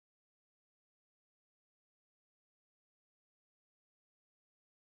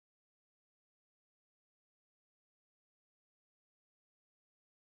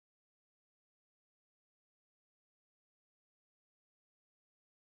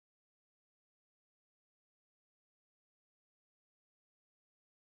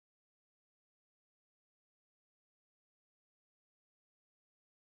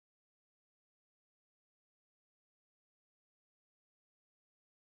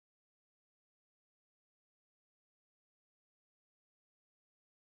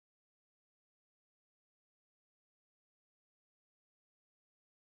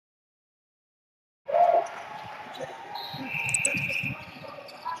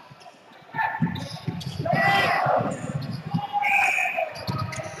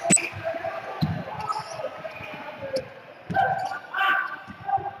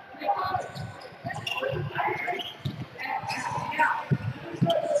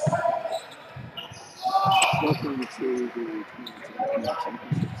welcome to the 2010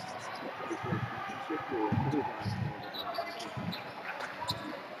 Championships. Championship will otherwise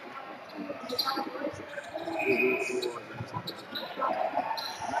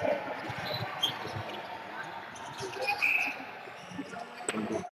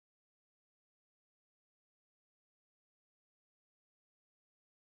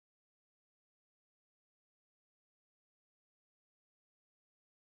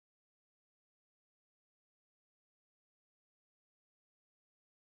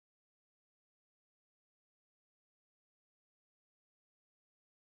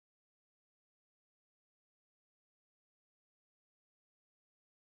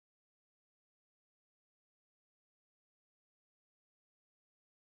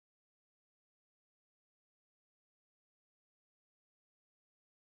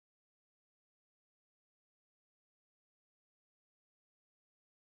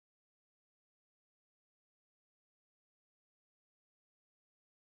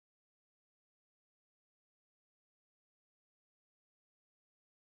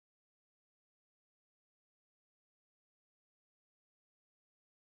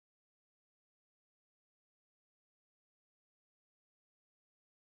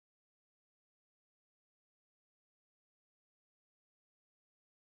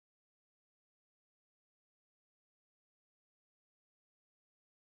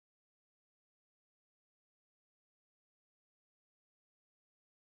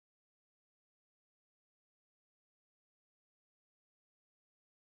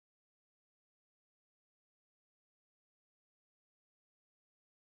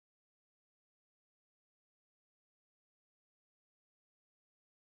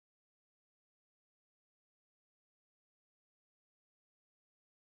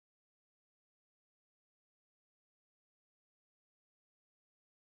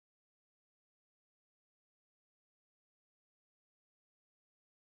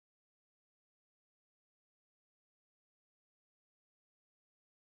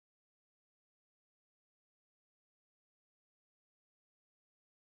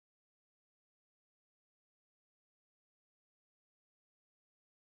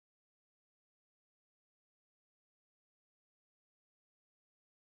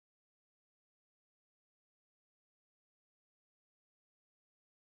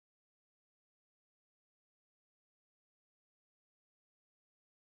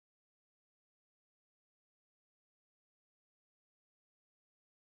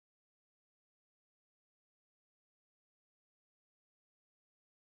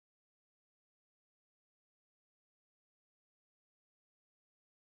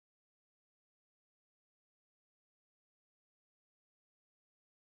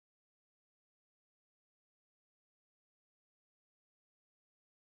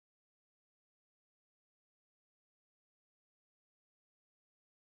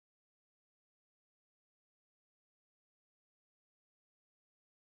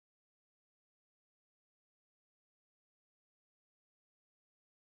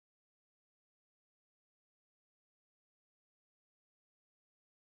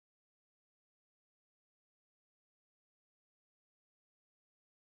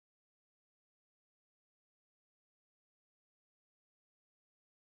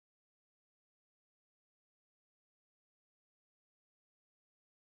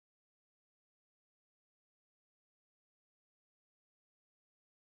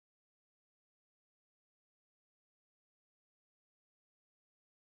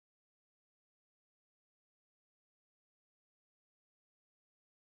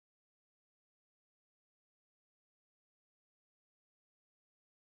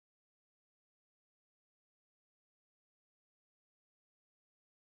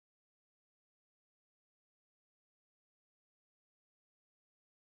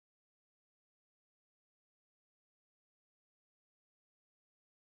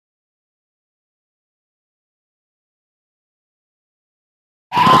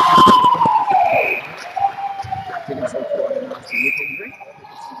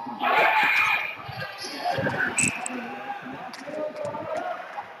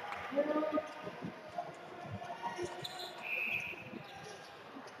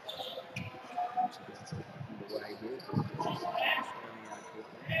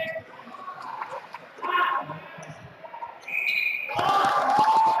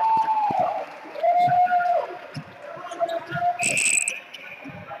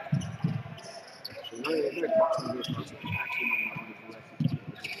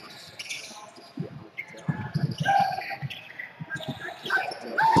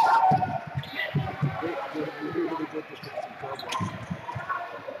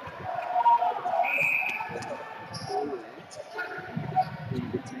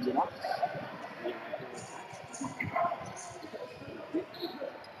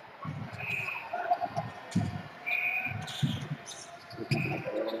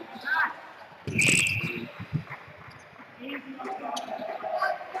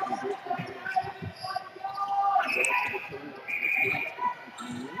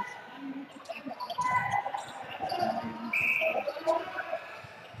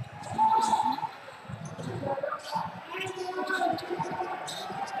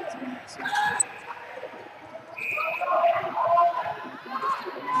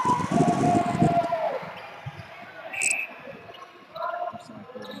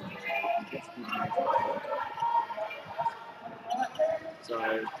So,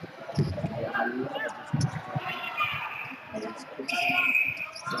 I love this. It's Queensland,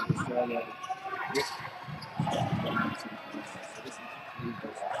 South Australia, with one, two, three. So this is three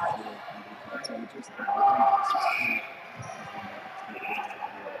versus four. So we just have one versus two.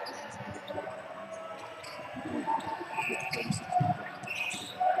 Yeah, 36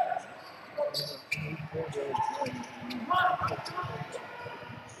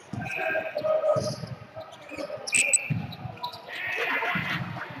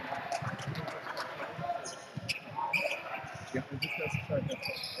 yeah, we just got to try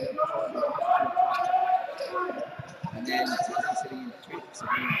and then Tasman sitting in fifth, so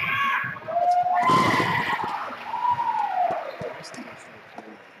then the rest of them go straight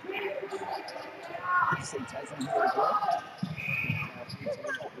through. See Tasman here as well.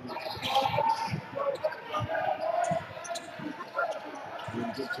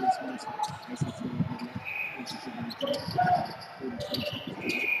 Really good for this one, so ACT will be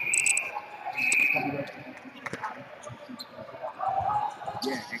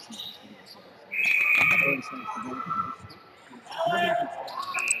yeah, excellent.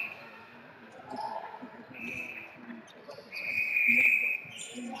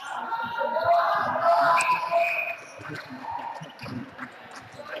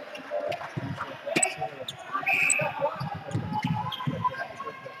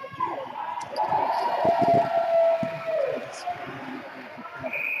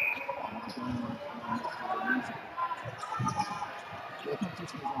 The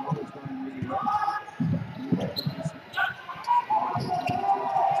competition is always going really well.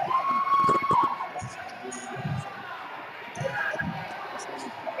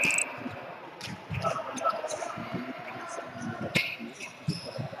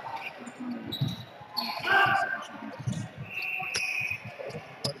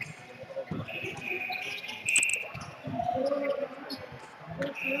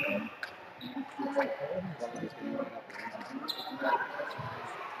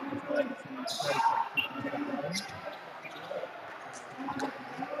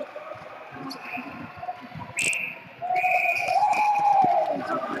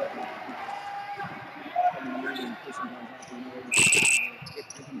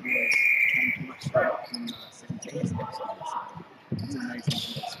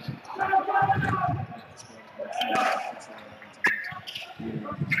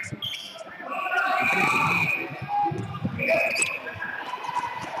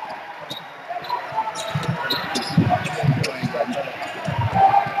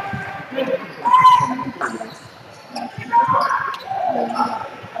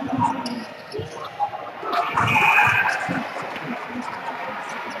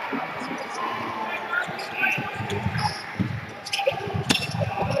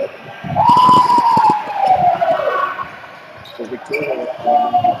 So Victoria,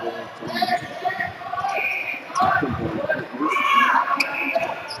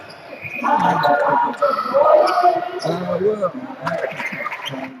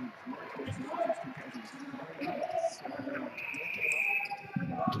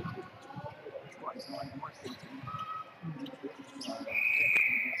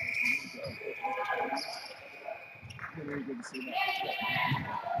 very good to see that.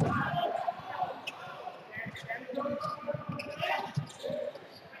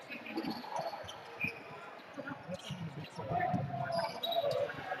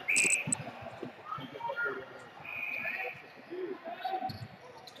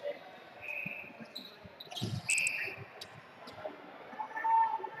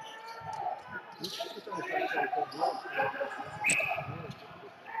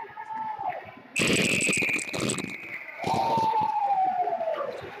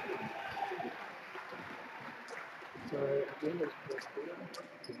 So at the end of the first quarter,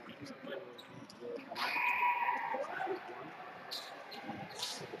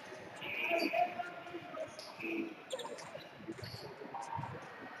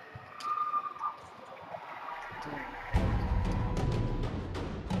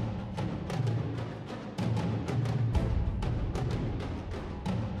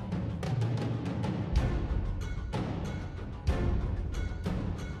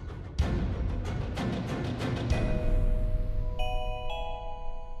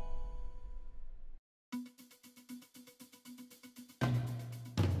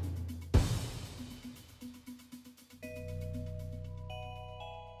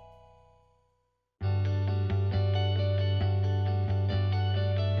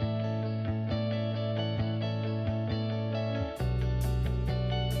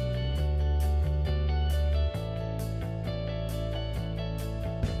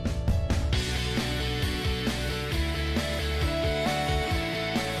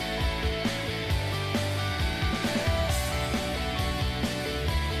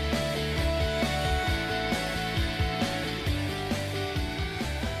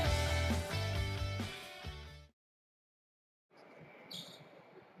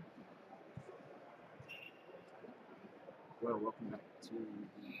 Well, welcome back to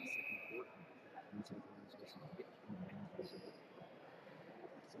the second quarter. New South Wales versus VIC in the men's basketball.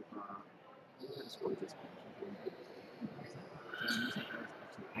 So far, we've had a score just New South Wales actually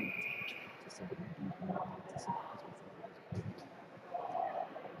 8 to 7 to 7 I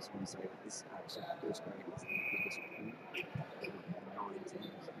just want to say that this first grade is the biggest pool. 9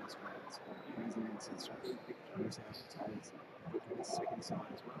 teams, New South Wales, Queensland and South Australia. VIC New South Wales VIC on the second side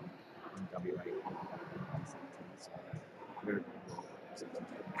as well. And WA on the second team. So very, very well represented.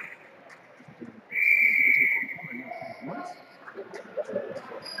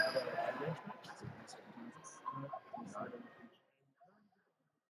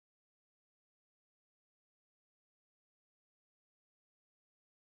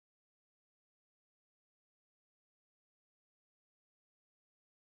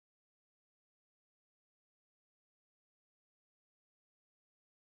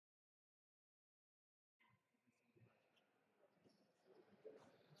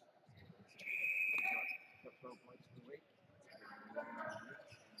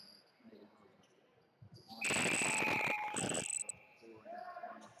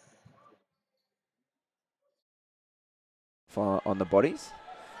 On the bodies,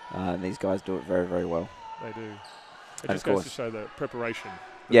 and these guys do it very, very well. They do. It And just goes to show the preparation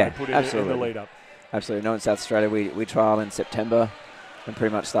that Yeah, they put in absolutely. the lead up. Absolutely. No, in South Australia, we trial in September and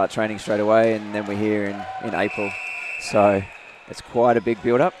pretty much start training straight away, and then we're here in April. So it's quite a big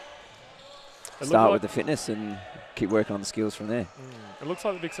build-up. Start with the fitness and keep working on the skills from there. It looks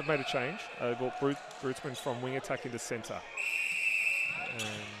like the Vics have made a change. They brought Brutsman from wing attack into centre.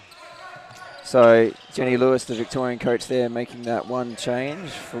 So Jenny Lewis, the Victorian coach there, making that one change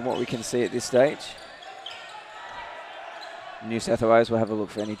from what we can see at this stage. New South Wales will have a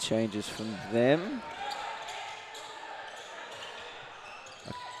look for any changes from them.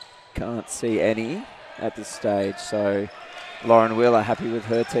 I can't see any at this stage. So Lauren Wheeler happy with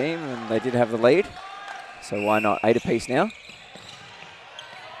her team, and they did have the lead. So why not 8 apiece now?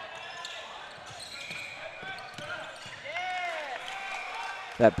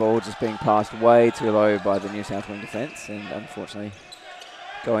 That ball just being passed way too low by the New South wing defence, and unfortunately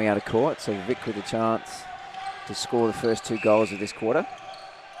going out of court. So Vic with a chance to score the first 2 goals of this quarter.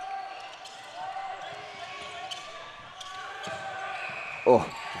 Oh,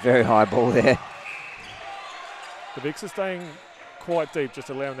 very high ball there. The Vics are staying quite deep,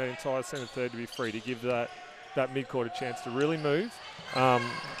 just allowing that entire centre third to be free to give that mid-court a chance to really move.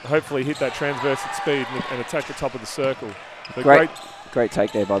 Hopefully hit that transverse at speed and attack the top of the circle. Great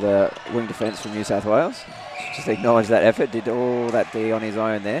take there by the wing defence from New South Wales. Just acknowledge that effort, did all that D on his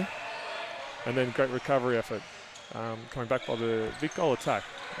own there. And then great recovery effort coming back by the Vic goal attack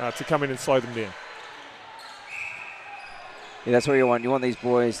to come in and slow them down. Yeah, that's what you want. You want these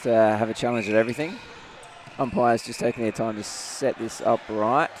boys to have a challenge at everything. Umpires just taking their time to set this up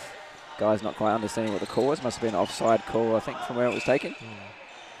right. Guys not quite understanding what the call was. Must have been an offside call, I think, from where it was taken.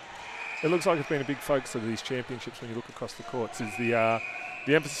 It looks like it's been a big focus of these championships when you look across the courts, is the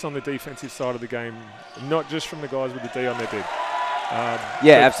emphasis on the defensive side of the game, not just from the guys with the D on their bid.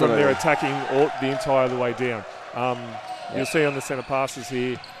 Yeah, absolutely. From their attacking the entire the way down. You'll see on the centre passes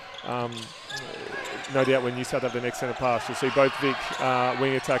here, no doubt when New South have the next centre pass, you'll see both Vic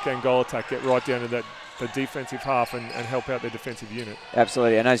wing attack and goal attack get right down to the defensive half and help out their defensive unit.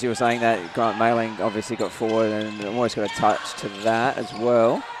 Absolutely, and as you were saying that, Grant Mailing obviously got forward and almost got a touch to that as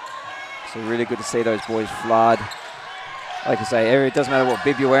well. So really good to see those boys flood. Like I say, it doesn't matter what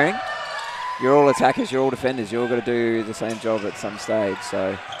bib you're wearing. You're all attackers, you're all defenders. You're all got to do the same job at some stage.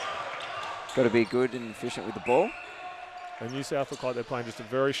 So got to be good and efficient with the ball. And New South look like they're playing just a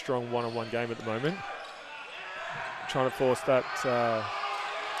very strong one-on-one game at the moment. Trying to force that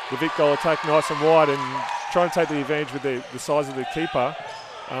the Vic goal attack nice and wide and trying to take the advantage with the size of the keeper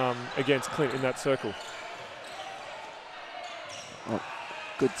against Clint in that circle. Well,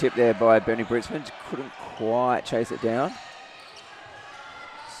 good tip there by Bernie Brutsman. Couldn't quite chase it down.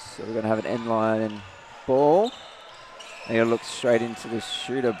 So we're going to have an end line and ball. And he'll look straight into the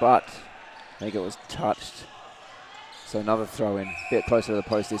shooter, but I think it was touched. So another throw in, a bit closer to the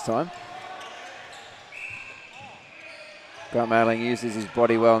post this time. Grant Mailing uses his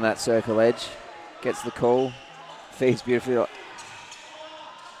body well on that circle edge. Gets the call, feeds beautifully.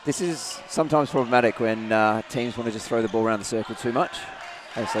 This is sometimes problematic when teams want to just throw the ball around the circle too much.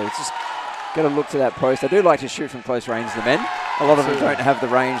 And so it's just got to look to that post. They do like to shoot from close range, the men. A lot of them don't have the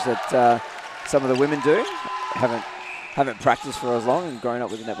range that some of the women do. Haven't practiced for as long and grown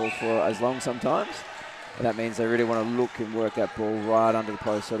up with the netball for as long sometimes. And that means they really want to look and work that ball right under the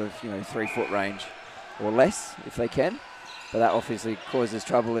post, sort of 3-foot range or less if they can. But that obviously causes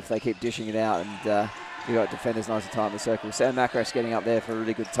trouble if they keep dishing it out and You got defenders nice and tight in the circle. Sam Macros getting up there for a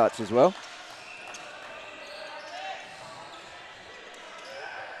really good touch as well.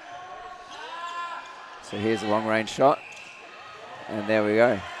 So here's a long range shot. And there we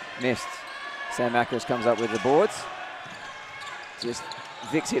go. Missed. Sam Macros comes up with the boards. Just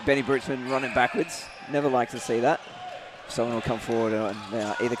Vic's hit Benny Brootsman running backwards. Never like to see that. Someone will come forward and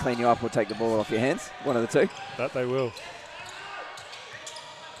either clean you up or take the ball off your hands. One of the two. That they will.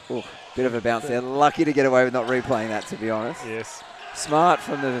 Ooh, bit of a bounce there. Lucky to get away with not replaying that, to be honest. Yes. Smart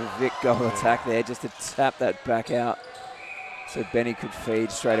from the Vic goal attack there, just to tap that back out so Benny could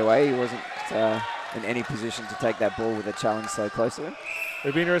feed straight away. He wasn't in any position to take that ball with a challenge so close to him.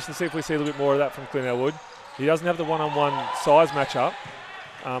 It'll be interesting to see if we see a little bit more of that from Clint Elwood. He doesn't have the one-on-one size matchup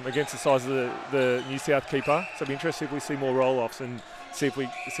against the size of the New South keeper. So it'll be interesting if we see more roll-offs and see if he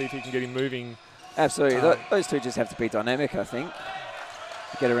can get him moving. Absolutely. Those two just have to be dynamic, I think,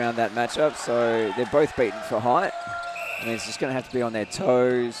 to get around that matchup. So they're both beaten for height. I mean, it's just going to have to be on their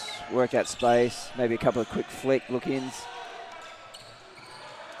toes, work out space, maybe a couple of quick flick look-ins.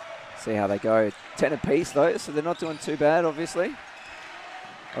 See how they go. 10 apiece, though, so they're not doing too bad, obviously.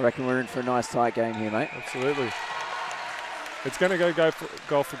 I reckon we're in for a nice tight game here, mate. Absolutely. It's going to go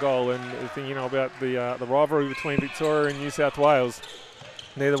goal for goal, and the thing about the rivalry between Victoria and New South Wales,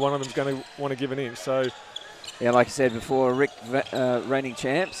 neither one of them's going to want to give an inch. So, yeah, like I said before, Rick reigning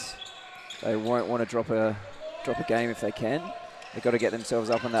champs, they won't want to drop a game if they can. They've got to get themselves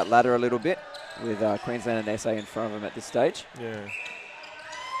up on that ladder a little bit with Queensland and SA in front of them at this stage. Yeah.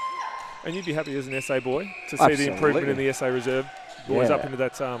 And you'd be happy as an SA boy to see Absolutely. the improvement in the SA reserve boys Yeah. up into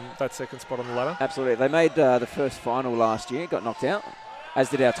that second spot on the ladder. Absolutely. They made the first final last year, got knocked out, as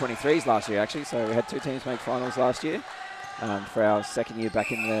did our 23s last year, actually. So we had two teams make finals last year for our second year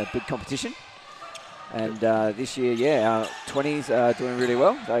back in the big competition. And this year, our 20s are doing really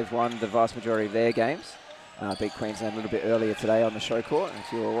well. They've won the vast majority of their games. Beat Queensland a little bit earlier today on the show court,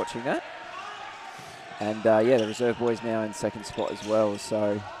 if you were watching that. And the reserve boys now in second spot as well.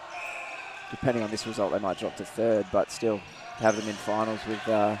 So depending on this result, they might drop to third, but still have them in finals with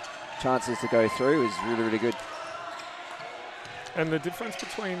chances to go through is really, really good. And the difference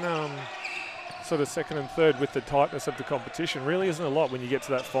between sort of second and third with the tightness of the competition really isn't a lot when you get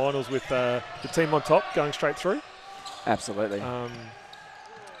to that finals with the team on top going straight through. Absolutely. And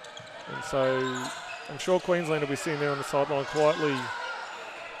so I'm sure Queensland will be sitting there on the sideline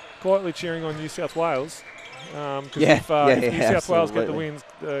quietly cheering on New South Wales. Because if New South Wales get the wins,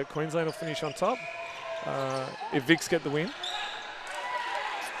 Queensland will finish on top. If Vics get the win.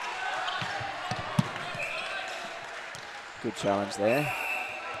 Good challenge there.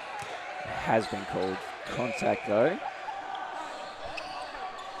 Has been called contact though.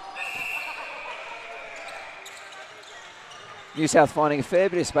 New South finding a fair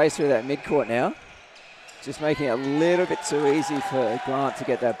bit of space through that mid-court now. Just making it a little bit too easy for Grant to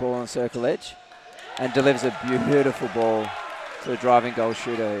get that ball on circle edge. And delivers a beautiful ball to the driving goal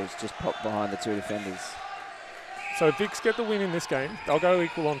shooter who's just popped behind the two defenders. So if Vics get the win in this game, they'll go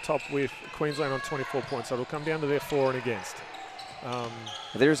equal on top with Queensland on 24 points. So it'll come down to their for and against.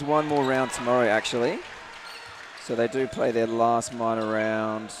 There is one more round tomorrow, actually. So they do play their last minor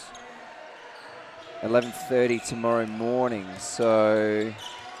round 11:30 tomorrow morning. So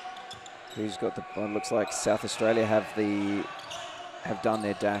who's got the? Well, it looks like South Australia have done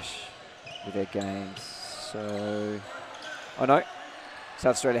their dash with their games. So, oh no,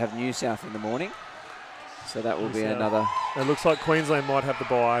 South Australia have New South in the morning. So that will be another. It looks like Queensland might have the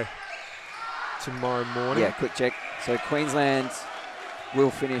bye tomorrow morning. Yeah, quick check. So Queensland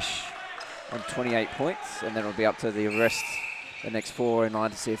will finish on 28 points, and then it'll be up to the rest, the next four in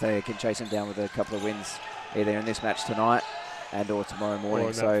line, to see if they can chase them down with a couple of wins, either in this match tonight and or tomorrow morning. Or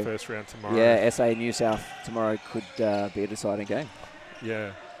in that first round tomorrow. Yeah, SA New South tomorrow could be a deciding game.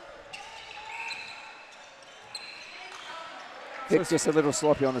 Yeah. Vic's just a little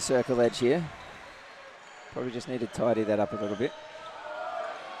sloppy on the circle edge here. Probably just need to tidy that up a little bit.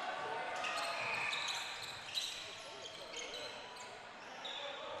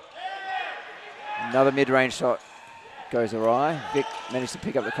 Another mid-range shot goes awry. Vic managed to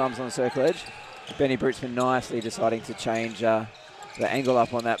pick up the crumbs on the circle edge. Benny Brootsman nicely deciding to change the angle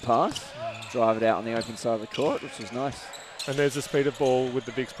up on that pass. Drive it out on the open side of the court, which is nice. And there's the speed of ball with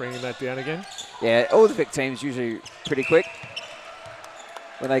the Vics bringing that down again. Yeah, all the Vic teams usually pretty quick.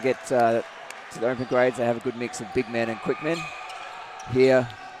 When they get to the open grades, they have a good mix of big men and quick men. Here,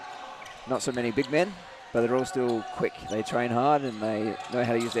 not so many big men, but they're all still quick. They train hard and they know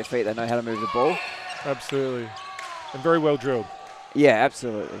how to use their feet. They know how to move the ball. Absolutely. And very well drilled. Yeah,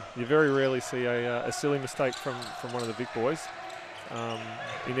 absolutely. You very rarely see a silly mistake from one of the Vic boys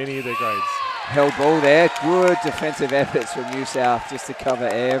in any of their grades. held ball there. Good defensive efforts from New South just to cover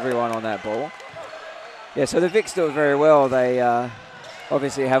everyone on that ball. Yeah, so the Vics do it very well. They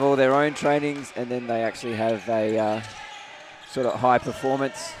obviously have all their own trainings, and then they actually have a sort of high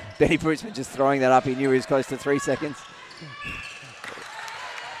performance. Benny Brootsman just throwing that up. He knew he was close to 3 seconds.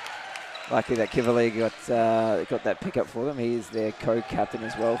 Lucky that Kivali got that pickup for them. He is their co-captain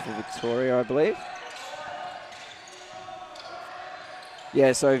as well for Victoria, I believe.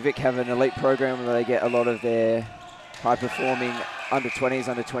 Yeah, so Vic have an elite program where they get a lot of their high-performing under-20s,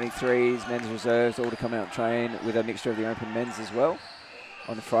 under-23s, men's reserves, all to come out and train with a mixture of the open men's as well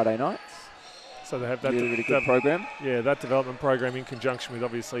on the Friday nights. So they have that really good program. Yeah, that development program in conjunction with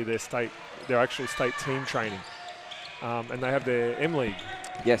obviously their actual state team training. And they have their M League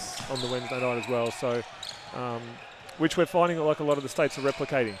on the Wednesday night as well. So, which we're finding like a lot of the states are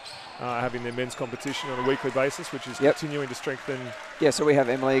replicating, having their men's competition on a weekly basis, which is continuing to strengthen. Yeah, so we have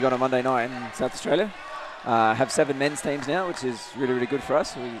M League on a Monday night in South Australia. Have 7 men's teams now, which is really, really good for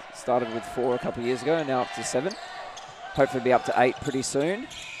us. We started with 4 a couple of years ago, and now up to 7. Hopefully be up to 8 pretty soon.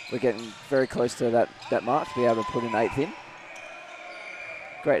 We're getting very close to that mark to be able to put an 8th in.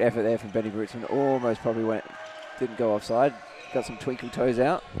 Great effort there from Benny Brootsman. Almost probably didn't go offside. Got some twinkle toes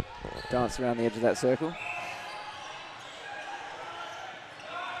out. Danced around the edge of that circle.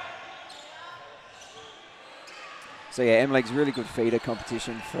 So yeah, M-League's really good feeder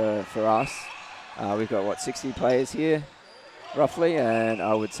competition for us. We've got, 60 players here, roughly, and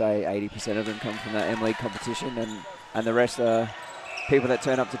I would say 80% of them come from that M-League competition, and the rest are people that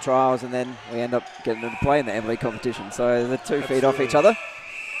turn up to trials, and then we end up getting them to play in the M-League competition. So the two feed off each other.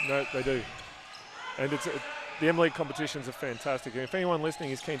 No, they do. And the M-League competitions are fantastic. And if anyone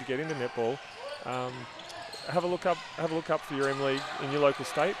listening is keen to get into netball, have a look up for your M-League in your local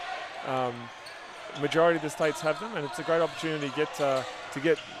state. Majority of the states have them, and it's a great opportunity to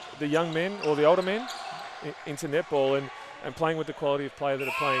get the young men or the older men into netball and playing with the quality of player that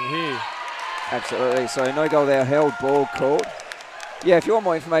are playing here. Absolutely. So no goal there, held ball called. Yeah, if you want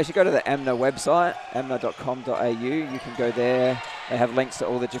more information, go to the AMNA website, amna.com.au. You can go there. They have links to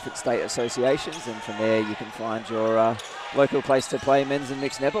all the different state associations, and from there you can find your local place to play men's and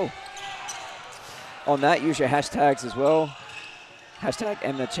mixed netball. On that, use your hashtags as well. Hashtag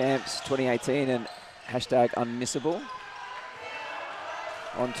AMNAChamps 2018 and hashtag unmissable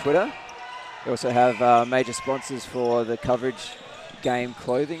on Twitter. We also have major sponsors for the coverage, Game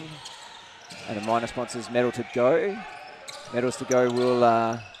Clothing, and the minor sponsors, Medal to Go. Medals to Go will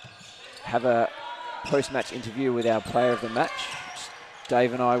have a post-match interview with our player of the match, which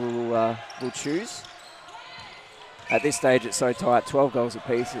Dave and I will choose. At this stage, it's so tight, 12 goals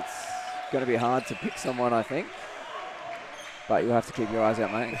apiece. It's going to be hard to pick someone, I think. But you'll have to keep your eyes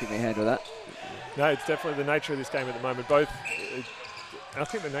out, mate, and give me a hand with that. No, it's definitely the nature of this game at the moment. I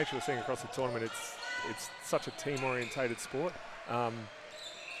think the nature we're seeing across the tournament, it's such a team-orientated sport.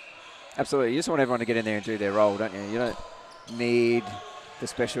 Absolutely. You just want everyone to get in there and do their role, don't you? You don't need the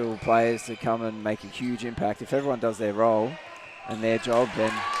special players to come and make a huge impact. If everyone does their role and their job,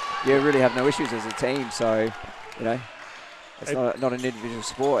 then you really have no issues as a team. So, it's not an individual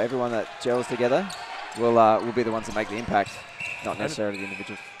sport. Everyone that gels together will be the ones that make the impact, not necessarily the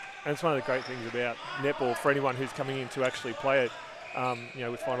individuals. And it's one of the great things about netball for anyone who's coming in to actually play it.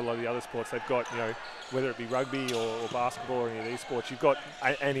 We find a lot of the other sports, they've got, whether it be rugby or basketball or any of these sports, you've got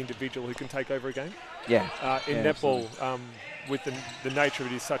an individual who can take over a game. Yeah. In netball, with the nature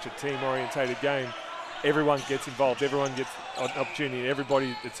of it is such a team-orientated game, everyone gets involved, everyone gets an opportunity,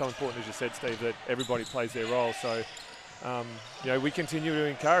 everybody, it's so important, as you said, Steve, that everybody plays their role. So, we continue to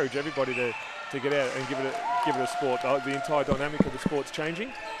encourage everybody to get out and give it a sport. The entire dynamic of the sport's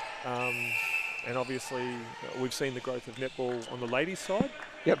changing. And obviously, we've seen the growth of netball on the ladies' side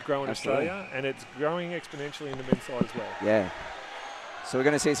grow in Australia, and it's growing exponentially in the men's side as well. Yeah. So we're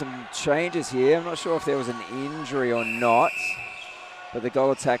going to see some changes here. I'm not sure if there was an injury or not, but the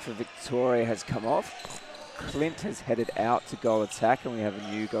goal attack for Victoria has come off. Clint has headed out to goal attack, and we have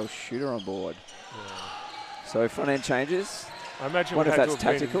a new goal shooter on board. Yeah. So front-end changes. I imagine what if that's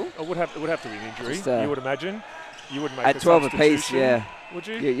tactical? It would have to be an injury, you would imagine. You wouldn't make at 12 apiece, yeah. Would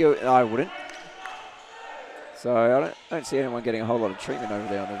you? I wouldn't. So I don't see anyone getting a whole lot of treatment over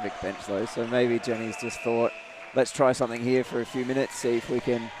there on the Vic bench, though. So maybe Jenny's just thought, let's try something here for a few minutes, see if we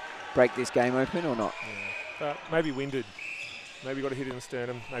can break this game open or not. Yeah. Maybe winded. Maybe got a hit in the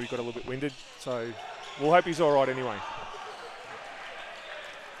sternum. Maybe got a little bit winded. So we'll hope he's all right anyway.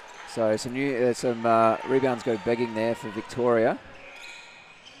 So some rebounds go begging there for Victoria.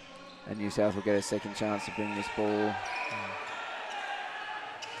 And New South will get a second chance to bring this ball.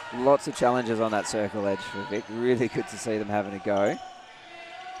 Lots of challenges on that circle edge for Vic. Really good to see them having a go.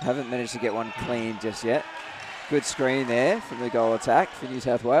 Haven't managed to get one clean just yet. Good screen there from the goal attack for New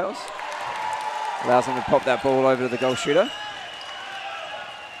South Wales. Allows them to pop that ball over to the goal shooter.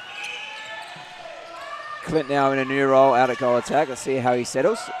 Clint now in a new role out at goal attack. Let's see how he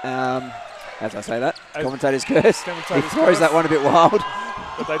settles. As I say that, commentator's curse. He throws that one a bit wild.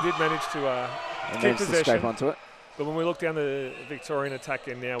 But they did manage to keep possession. To scrape onto it. But when we look down the Victorian attack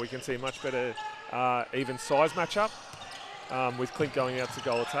end now, we can see a much better even size matchup with Clint going out to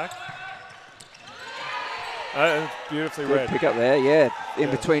goal attack. Beautifully Good read. Pick up there, yeah.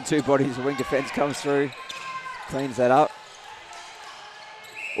 In between two bodies, the wing defence comes through, cleans that up.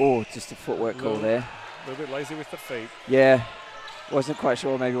 Oh, just a footwork call there. A little bit lazy with the feet. Yeah. Wasn't quite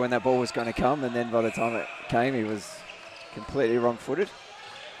sure maybe when that ball was going to come, and then by the time it came, he was completely wrong-footed.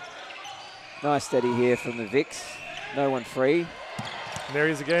 Nice steady here from the Vics. No one free. And there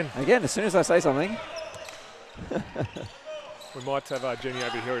he is again. Again, as soon as I say something. We might have Jenny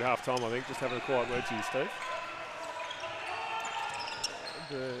over here at half-time, I think, just having a quiet word to you, Steve.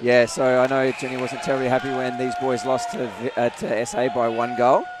 Yeah, so I know Jenny wasn't terribly happy when these boys lost to SA by 1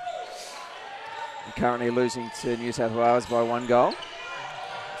 goal. They're currently losing to New South Wales by 1 goal.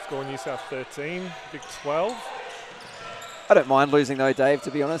 Score New South 13, Vic 12. I don't mind losing though, Dave,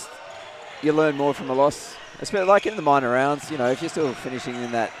 to be honest. You learn more from a loss. Especially like in the minor rounds, you know, if you're still finishing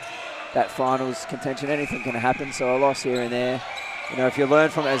in that finals contention, anything can happen. So a loss here and there. You know, if you learn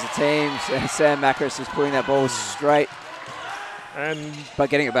from it as a team, Sam Macris is putting that ball straight. But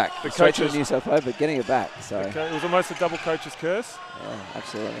getting it back. The straight coaches, to New South Wales, but getting it back. So it was almost a double coach's curse. Yeah,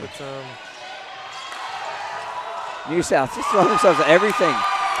 absolutely. But, New South just throwing themselves at everything.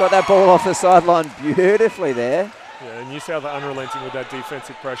 Got that ball off the sideline beautifully there. Yeah, New South are unrelenting with that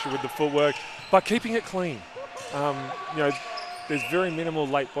defensive pressure, with the footwork, but keeping it clean. You know, there's very minimal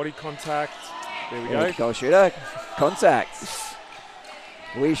late body contact. There we go. Goal shooter, contact.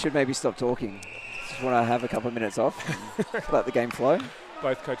 We should maybe stop talking. Just want to have a couple of minutes off and let the game flow.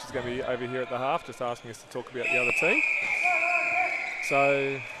 Both coaches are going to be over here at the half, just asking us to talk about the other team.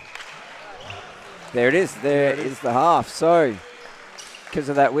 So there it is. There is the half. So because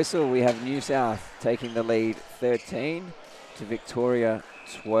of that whistle, we have New South taking the lead 13 to Victoria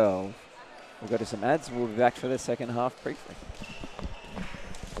 12. We'll go to some ads. We'll be back for the second half briefly.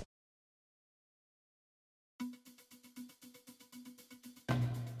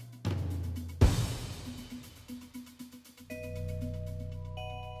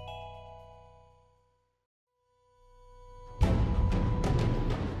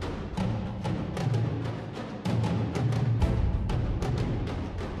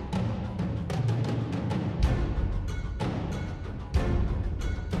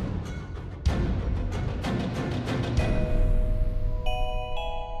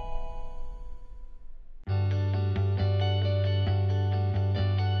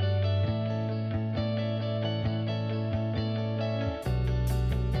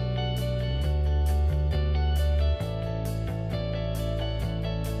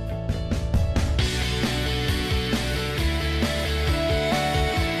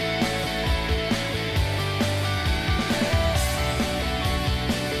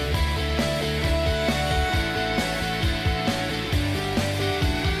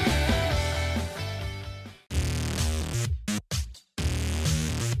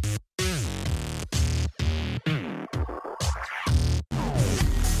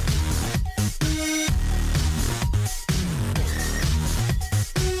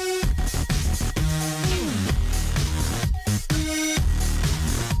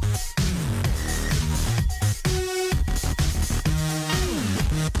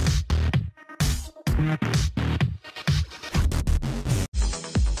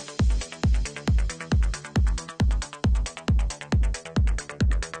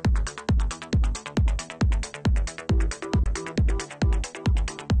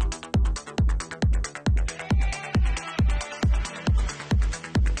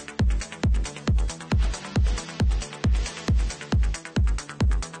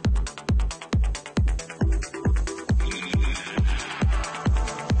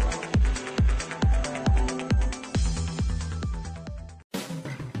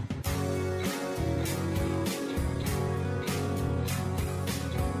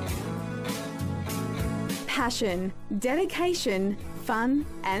 Passion, dedication, fun,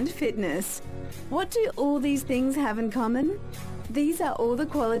 and fitness. What do all these things have in common? These are all the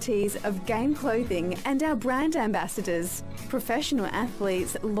qualities of Game Clothing and our brand ambassadors, professional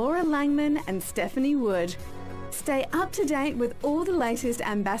athletes Laura Langman and Stephanie Wood. Stay up to date with all the latest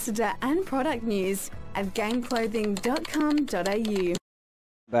ambassador and product news at gameclothing.com.au.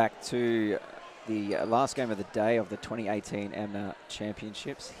 Back to the last game of the day of the 2018 AMNA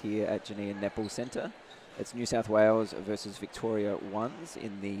Championships here at Janine Netball Centre. It's New South Wales versus Victoria 1s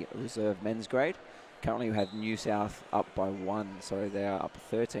in the reserve men's grade. Currently we have New South up by 1, so they are up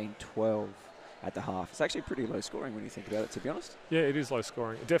 13-12 at the half. It's actually pretty low scoring when you think about it, to be honest. Yeah, it is low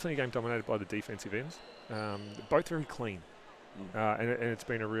scoring. Definitely a game dominated by the defensive ends. Both very clean, and it's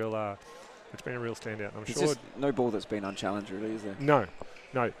been a real standout. I'm There's sure just no ball that's been unchallenged, really, is there? No,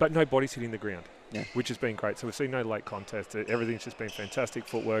 but no bodies hitting the ground. Yeah. Which has been great. So we've seen no late contest. Everything's just been fantastic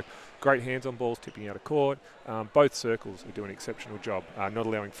footwork, great hands on balls, tipping out of court. Both circles are doing an exceptional job, not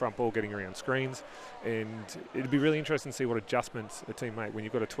allowing front ball getting around screens. And it'd be really interesting to see what adjustments a team make when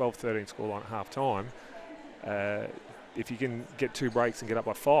you've got a 12-13 scoreline at half time. If you can get 2 breaks and get up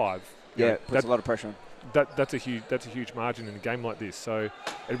by 5, yeah, puts a lot of pressure on. That's a huge margin in a game like this. So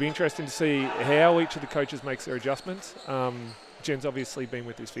it'd be interesting to see how each of the coaches makes their adjustments. Jen's obviously been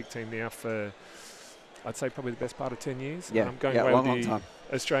with this Vic team now for, I'd say, probably the best part of 10 years. Going away with the long time.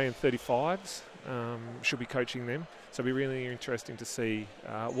 Australian 35s, she'll be coaching them. So it'll be really interesting to see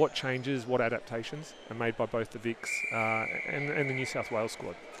what changes, what adaptations are made by both the Vics and the New South Wales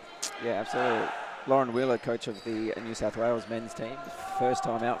squad. Yeah, absolutely. Lauren Wheeler, coach of the New South Wales men's team. First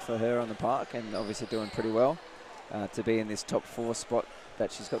time out for her on the park, and obviously doing pretty well to be in this top 4 spot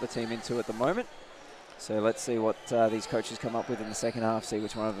that she's got the team into at the moment. So let's see what these coaches come up with in the second half, see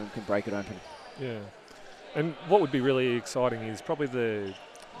which one of them can break it open. Yeah. And what would be really exciting is probably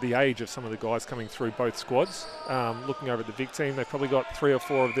the age of some of the guys coming through both squads. Looking over at the Vic team, they've probably got 3 or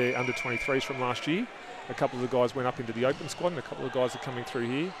 4 of their under-23s from last year. A couple of the guys went up into the open squad, and a couple of guys are coming through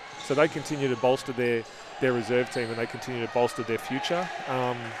here. So they continue to bolster their reserve team, and they continue to bolster their future.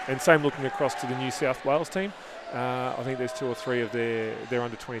 And same looking across to the New South Wales team. I think there's 2 or 3 of their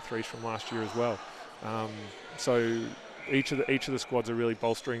under-23s from last year as well. So each of the squads are really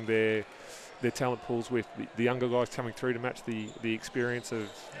bolstering their talent pools with the younger guys coming through to match the experience of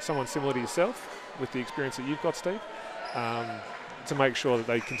someone similar to yourself with the experience that you've got, Steve, to make sure that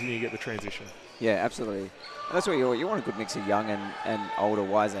they continue to get the transition. Yeah, absolutely. And that's what you want, a good mix of young and older,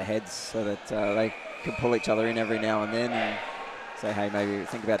 wiser heads, so that they can pull each other in every now and then and say, hey, maybe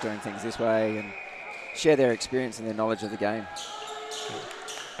think about doing things this way, and share their experience and their knowledge of the game. Yeah.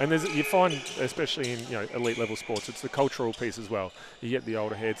 And you find, especially in elite level sports, it's the cultural piece as well. You get the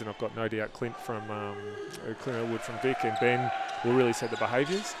older heads, and I've got no doubt Clint Elwood from Vic and Ben will really set the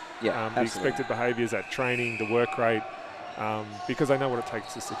behaviours. Yeah, the expected behaviours, that training, the work rate, because they know what it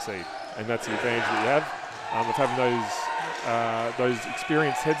takes to succeed, and that's the advantage that you have of having those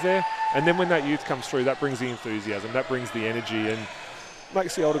experienced heads there. And then when that youth comes through, that brings the enthusiasm, that brings the energy, and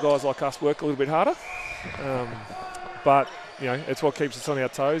makes the older guys like us work a little bit harder. But it's what keeps us on our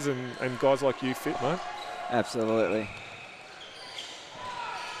toes, and guys like you fit, mate. Absolutely.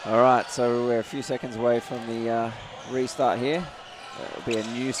 All right, so we're a few seconds away from the restart here. It'll be a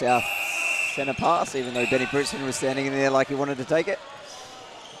New South centre pass, even though Benny Brisbane was standing in there like he wanted to take it.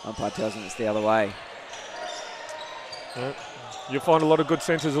 Umpire tells him it's the other way. Yeah. You'll find a lot of good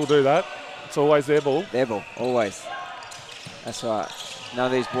centres will do that. It's always their ball. Their ball, always. That's right. None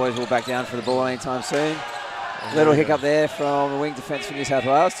of these boys will back down for the ball anytime soon. Little hiccup there from the wing defence for New South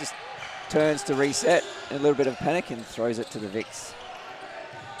Wales. Just turns to reset, a little bit of panic, and throws it to the Vics.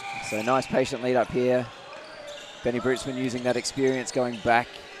 So nice patient lead up here. Benny Brutsman using that experience going back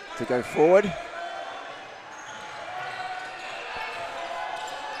to go forward.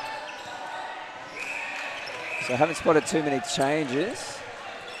 So haven't spotted too many changes.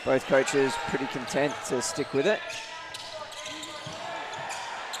 Both coaches pretty content to stick with it.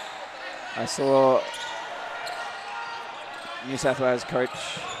 I saw New South Wales coach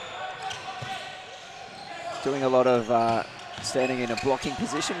doing a lot of standing in a blocking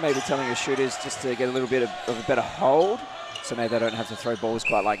position, maybe telling his shooters just to get a little bit of a better hold, so maybe they don't have to throw balls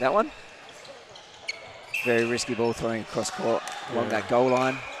quite like that one. Very risky ball throwing across court along that goal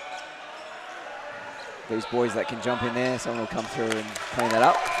line. These boys that can jump in there, someone will come through and clean that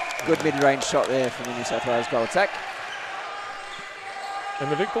up. Good mid-range shot there from the New South Wales goal attack. And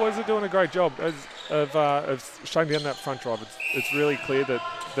the Vic boys are doing a great job of shutting down that front drive. It's really clear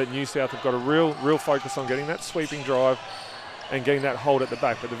that New South have got a real focus on getting that sweeping drive and getting that hold at the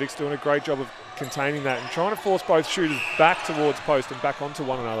back. But the Vic's doing a great job of containing that and trying to force both shooters back towards post and back onto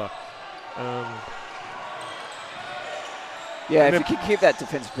one another. Yeah, if you can keep that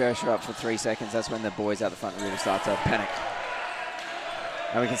defensive pressure up for 3 seconds, that's when the boys out the front really start to panic.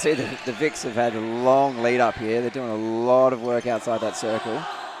 And we can see the Vics have had a long lead up here. They're doing a lot of work outside that circle.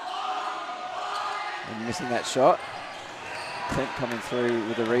 And missing that shot. Clint coming through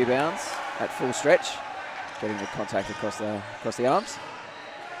with the rebounds at full stretch. Getting the contact across the arms.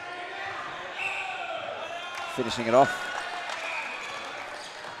 finishing it off.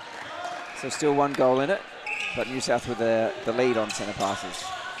 So still 1 goal in it, but New South with the lead on centre passes.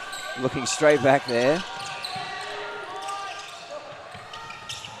 Looking straight back there.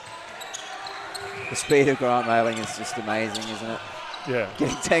 The speed of Grant Mailing is just amazing, isn't it? Yeah.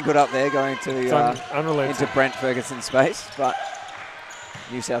 Getting tangled up there, going to into Brent Ferguson's space, but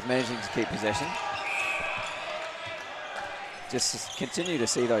New South managing to keep possession. Just continue to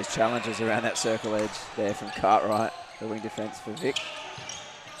see those challenges around that circle edge there from Cartwright, the wing defence for Vic.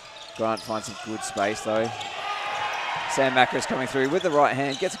 Grant finds some good space though. Sam Macris coming through with the right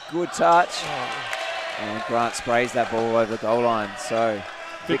hand, gets a good touch. And Grant sprays that ball over the goal line. So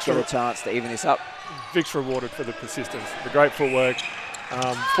Vic get a chance to even this up. Vic's rewarded for the persistence, the great footwork,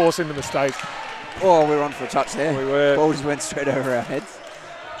 forcing the mistake. Oh, we were on for a touch there. We were. Ball just went straight over our heads.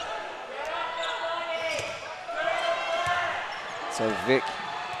 So Vic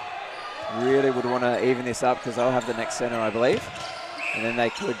really would want to even this up because they'll have the next centre, I believe. And then they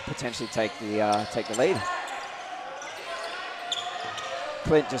could potentially take the lead.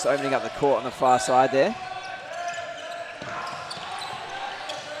 Clint just opening up the court on the far side there.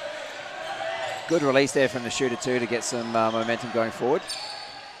 Good release there from the shooter too to get some momentum going forward.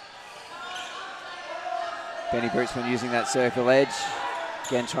 Benny Brooksman using that circle edge.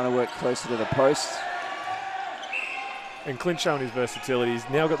 Again, trying to work closer to the post. And Clint showing his versatility. He's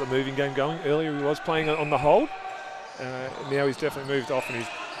now got the moving game going. Earlier he was playing on the hold. Now he's definitely moved off and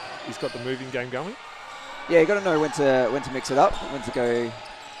he's got the moving game going. Yeah, you got to know when to mix it up, when to go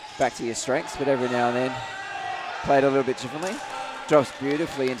back to your strengths, but every now and then play it a little bit differently. Drops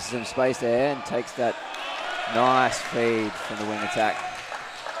beautifully into some space there and takes that nice feed from the wing attack.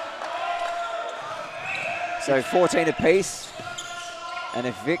 So 14 apiece, and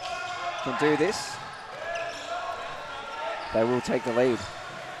if Vic can do this, they will take the lead.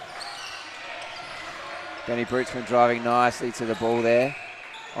 Benny Brooksman driving nicely to the ball there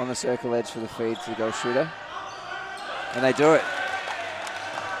on the circle edge for the feed to the goal shooter. And they do it.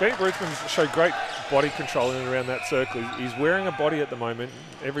 Benny Brooksman showed great body control in and around that circle. He's wearing a body at the moment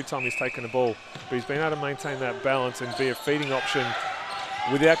every time he's taken the ball, but he's been able to maintain that balance and be a feeding option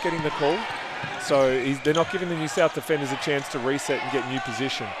without getting the call. So they're not giving the New South defenders a chance to reset and get new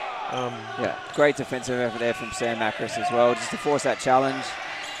position. Yeah, great defensive effort there from Sam Macris as well, just to force that challenge,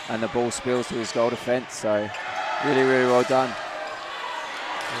 and the ball spills to his goal defence. So really, really well done.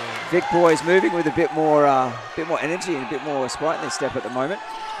 Vic boys moving with a bit more energy and a bit more sprite in their step at the moment.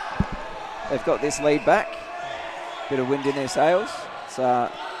 They've got this lead back, bit of wind in their sails. It's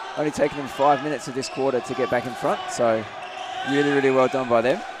only taken them 5 minutes of this quarter to get back in front, so really, really well done by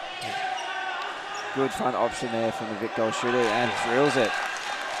them. Good front option there from the Vic goal shooter, and drills it.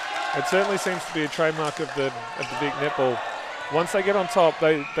 It certainly seems to be a trademark of the Vic netball. Once they get on top,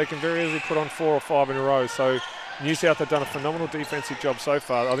 they can very easily put on 4 or 5 in a row. So New South have done a phenomenal defensive job so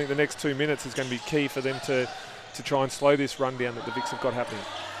far. I think the next 2 minutes is going to be key for them to try and slow this run down that the Vics have got happening.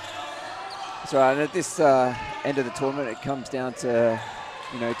 That's right, and at this end of the tournament, it comes down to,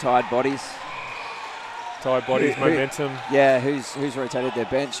 tired bodies. Tired bodies, momentum. Yeah, who's rotated their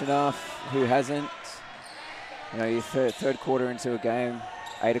bench enough, who hasn't. Your third quarter into a game,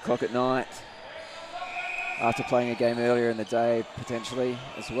 8 o'clock at night, after playing a game earlier in the day, potentially,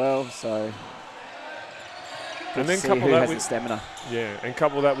 as well, so... And then couple that with stamina. Yeah, and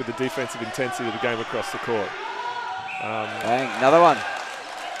couple that with the defensive intensity of the game across the court. Bang, another one.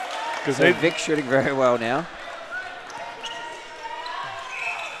 So Vic shooting very well now.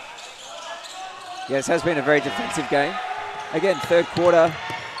 Yes, has been a very defensive game. Again, third quarter,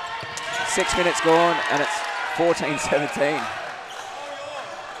 6 minutes gone, and it's 14-17.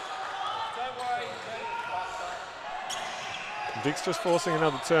 Vic's just forcing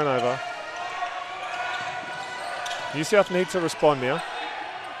another turnover. New South need to respond now.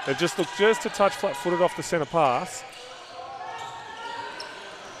 They just look just a touch flat-footed off the centre pass.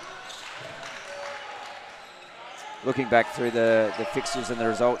 Looking back through the fixtures and the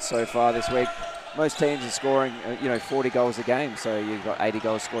results so far this week, most teams are scoring 40 goals a game, so you've got 80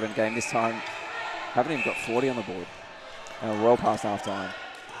 goals scored in a game. This time, haven't even got 40 on the board. Well past half time.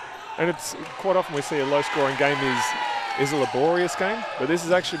 And it's quite often we see a low-scoring game is a laborious game, but this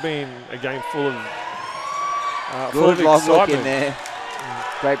has actually been a game full of good long excitement. Look in there.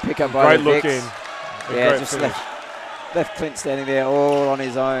 Great pickup by the Great look Vics. in. Yeah, just left Clint standing there all on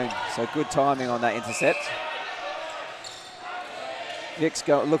his own. So good timing on that intercept. Vic's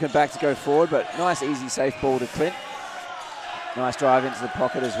looking back to go forward, but nice, easy, safe ball to Clint. Nice drive into the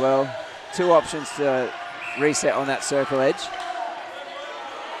pocket as well. 2 options to reset on that circle edge.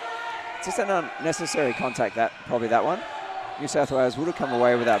 Just an unnecessary contact, probably that one. New South Wales would have come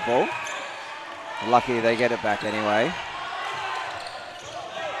away with that ball. Lucky they get it back anyway.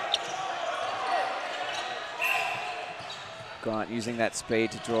 Grant using that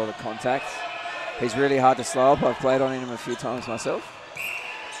speed to draw the contact. He's really hard to slow up. I've played on him a few times myself.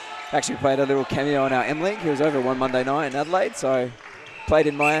 Actually played a little cameo on our M-League. He was over one Monday night in Adelaide, so played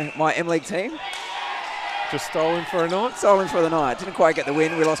in my M-League team. Just stolen for a night? Stolen for the night. Didn't quite get the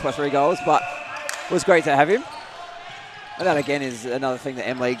win. We lost by 3 goals, but it was great to have him. And that, again, is another thing that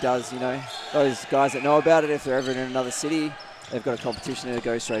M-League does, you know. Those guys that know about it, if they're ever in another city, they've got a competition to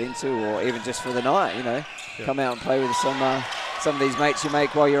go straight into, or even just for the night, you know. Yeah. Come out and play with some of these mates you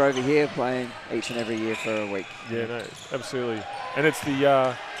make while you're over here playing each and every year for a week. Yeah, no, absolutely. And it's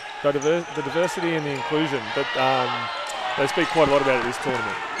the diversity and the inclusion that they speak quite a lot about at this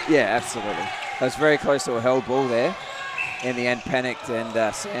tournament. Yeah, absolutely. I was very close to a held ball there. In the end, panicked, and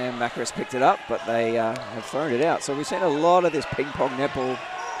Sam Macris picked it up, but they have thrown it out. So we've seen a lot of this ping-pong netball.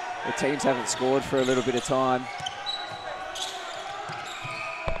 The teams haven't scored for a little bit of time.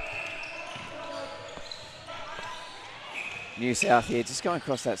 New South here, just going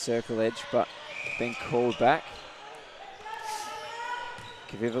across that circle edge, but being called back.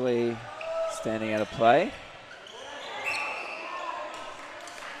 Kavivali standing out of play.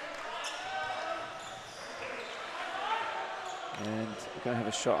 And we're going to have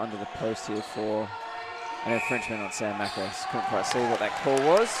a shot under the post here for an infringement on Sam Macris. Couldn't quite see what that call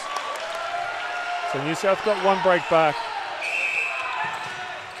was. So New South got one break back.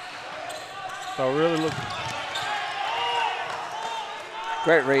 They'll really look.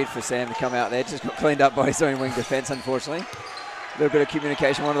 Great read for Sam to come out there. Just got cleaned up by his own wing defence, unfortunately. A little bit of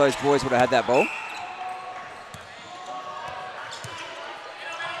communication. One of those boys would have had that ball.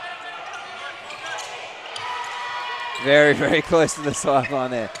 Very, very close to the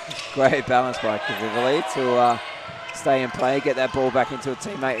sideline there. Great balance by Kavivali to stay in play, get that ball back into a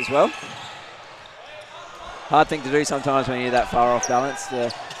teammate as well. Hard thing to do sometimes when you're that far off balance,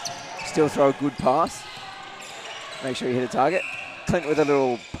 to still throw a good pass. Make sure you hit a target. Clint with a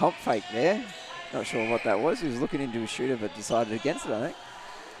little pump fake there. Not sure what that was. He was looking into a shooter but decided against it, I think.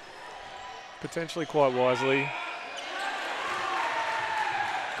 Potentially quite wisely.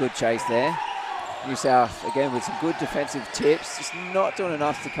 Good chase there. New South, again, with some good defensive tips. Just not doing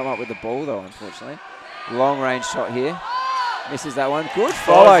enough to come up with the ball, though, unfortunately. Long range shot here. Misses that one. Good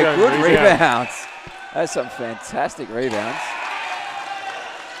follow. Good rebounds. That's some fantastic rebounds.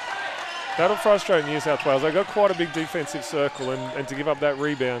 That'll frustrate New South Wales. They got quite a big defensive circle, and to give up that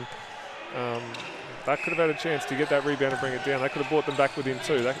rebound, that could have had a chance to get that rebound and bring it down. That could have brought them back within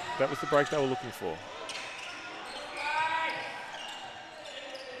 2. That was the break they were looking for.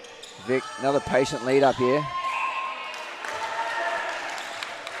 Vic, another patient lead up here.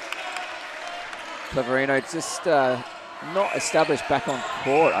 Cleverino just not established back on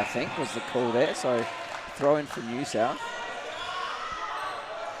court, I think, was the call there. So throw in for New South.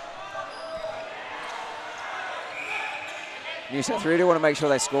 New South really want to make sure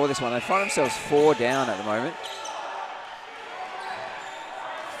they score this one. They find themselves 4 down at the moment.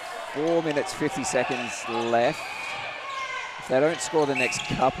 4 minutes, 50 seconds left. If they don't score the next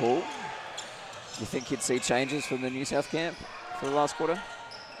couple, do you think you'd see changes from the New South camp for the last quarter?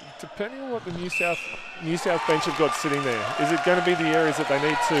 Depending on what the New South bench have got sitting there, is it going to be the areas that they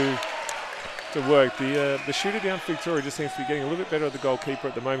need to work? The shooter down for Victoria just seems to be getting a little bit better at the goalkeeper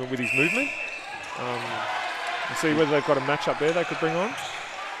at the moment with his movement. And see whether they've got a match up there they could bring on.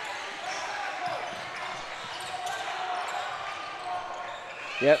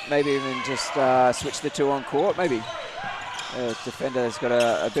 Yep, maybe even just switch the 2 on court, maybe. Defender's got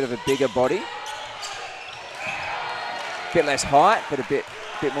a bit of a bigger body. Bit less height, but a bit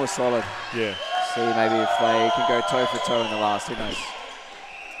more solid. Yeah. See maybe if they can go toe for toe in the last, who knows.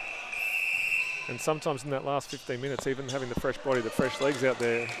 And sometimes in that last 15 minutes, even having the fresh body, the fresh legs out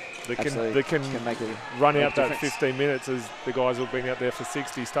there, they can make run out that 15 minutes as the guys who have been out there for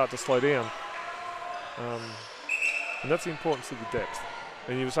 60 start to slow down. And that's the importance of the depth.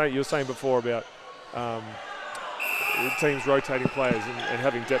 And you were saying before about teams rotating players and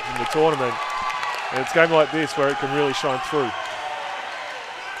having depth in the tournament. And it's a game like this where it can really shine through.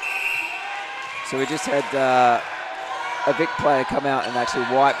 So we just had a Vic player come out and actually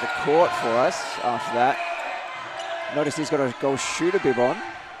wipe the court for us after that. Notice he's got a goal shooter bib on.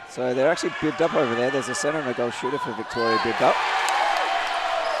 So they're actually bibbed up over there. There's a centre and a goal shooter for Victoria bibbed up.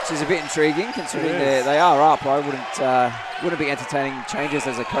 Which is a bit intriguing considering they are up. I wouldn't be entertaining changes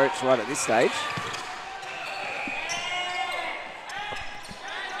as a coach right at this stage.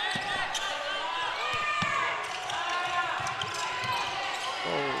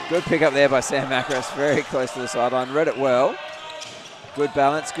 Good pick up there by Sam Macris, very close to the sideline. Read it well. Good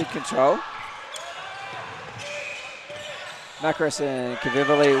balance, good control. Macros and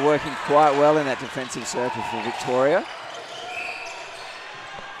Kavivali working quite well in that defensive circle for Victoria.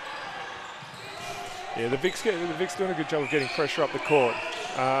 Yeah, the Vic's doing a good job of getting pressure up the court.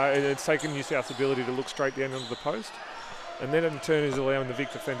 And it's taken New South's ability to look straight down onto the post. And then in turn is allowing the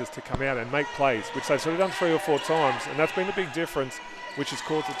Vic defenders to come out and make plays, which they've sort of done 3 or 4 times. And that's been the big difference, which has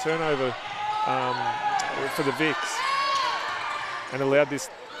caused a turnover for the Vics. And allowed this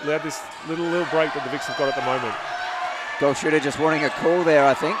little break that the Vics have got at the moment. Goal shooter just wanting a call there,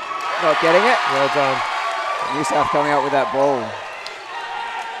 I think. Not getting it. Well done. New South coming up with that ball.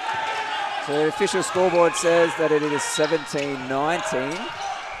 So the official scoreboard says that it is 17-19.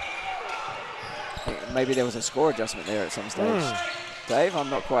 Maybe there was a score adjustment there at some stage. Dave, I'm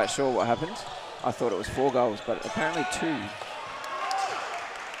not quite sure what happened. I thought it was 4 goals, but apparently 2.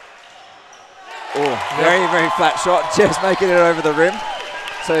 Oh, very, very flat shot, just making it over the rim.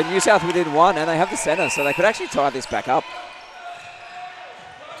 So New South within 1, and they have the centre, so they could actually tie this back up.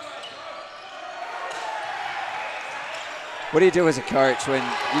 What do you do as a coach when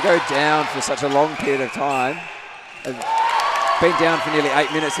you go down for such a long period of time? And been down for nearly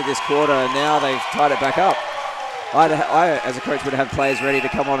 8 minutes of this quarter, and now they've tied it back up. I as a coach, would have players ready to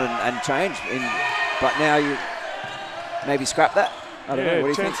come on and change, but now you maybe scrap that. I don't know. What do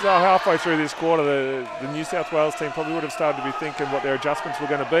you think? Chances are halfway through this quarter, the New South Wales team probably would have started to be thinking what their adjustments were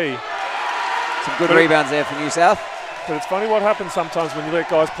going to be. Some good rebounds there for New South. But it's funny what happens sometimes when you let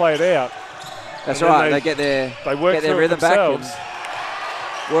guys play it out. That's right. They get their rhythm back and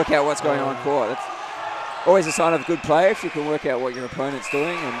work out what's going on court. That's always a sign of a good player if you can work out what your opponent's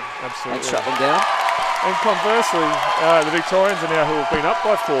doing and shut them down. And conversely, the Victorians are now, who have been up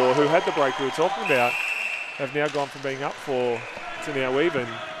by 4, who had the break we were talking about, have now gone from being up 4 to now even.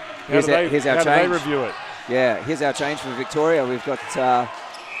 How do they review it? Yeah, here's our change for Victoria. We've got a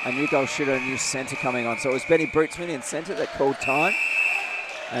new goal shooter, a new centre coming on. So it was Benny Brootsman in centre that called time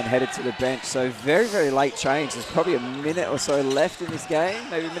and headed to the bench. So very, very late change. There's probably a minute or so left in this game,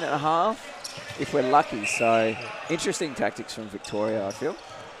 maybe a minute and a half, if we're lucky. So interesting tactics from Victoria, I feel.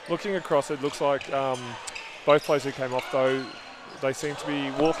 Looking across, it looks like both players who came off, though, they seem to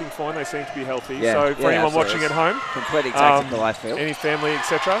be walking fine. They seem to be healthy. Yeah, so for anyone watching at home, completely tactical, I feel. Any family,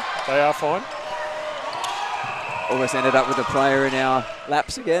 etc., they are fine. Almost ended up with a player in our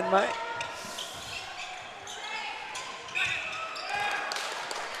laps again, mate.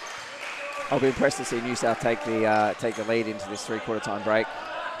 I'll be impressed to see New South take the lead into this 3/4 time break,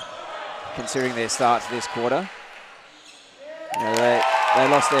 considering their start to this quarter. You know, they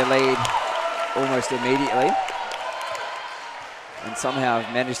lost their lead almost immediately and somehow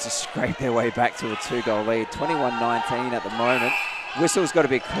have managed to scrape their way back to a 2-goal lead. 21-19 at the moment. Whistle's got to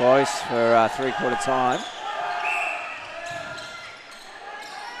be close for 3/4 time.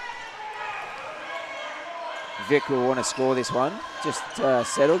 Vic will want to score this one. Just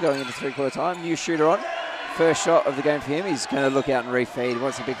settle going into 3/4 time. New shooter on. First shot of the game for him. He's going to look out and refeed. He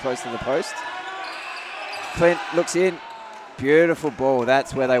wants to be close to the post. Clint looks in. Beautiful ball.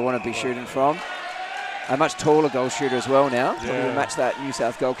 That's where they want to be shooting from. A much taller goal shooter as well now. Probably to match that New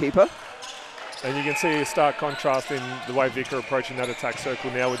South goalkeeper. And you can see a stark contrast in the way Vic are approaching that attack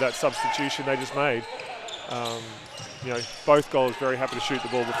circle now with that substitution they just made. You know, both goals very happy to shoot the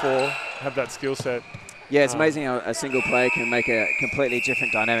ball before, have that skill set. Yeah, it's amazing how a single player can make a completely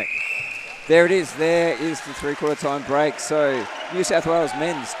different dynamic. There it is. There is the 3/4 time break. So New South Wales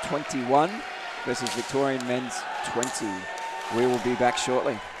men's 21 versus Victorian men's 20. We will be back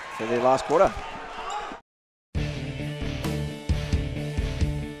shortly for the last quarter.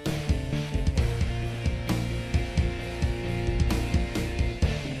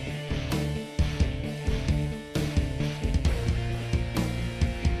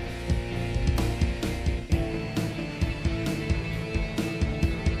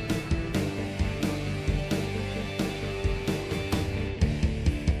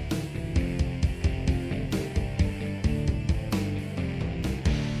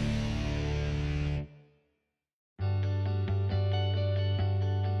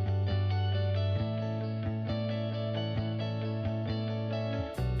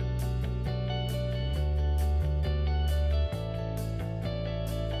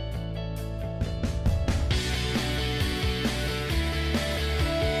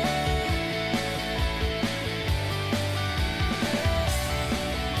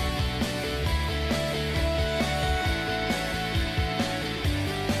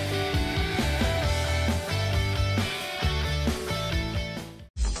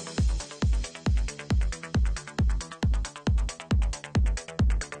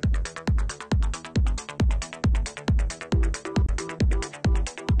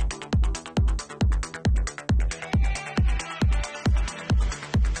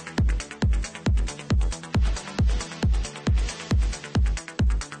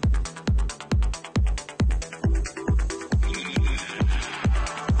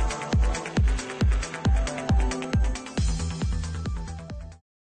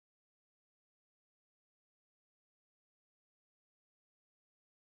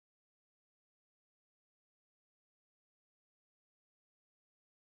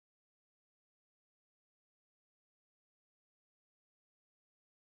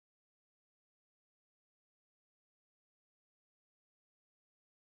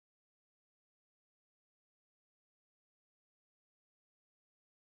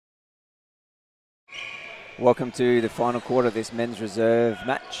 Welcome to the final quarter of this men's reserve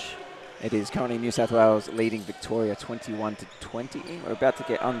match. It is currently New South Wales leading Victoria 21-20. We're about to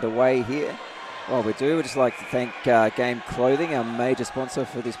get underway here. While we do, we'd just like to thank Game Clothing, our major sponsor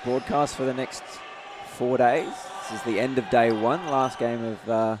for this broadcast for the next 4 days. This is the end of day one, last game of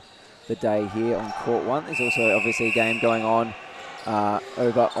the day here on court one. There's also obviously a game going on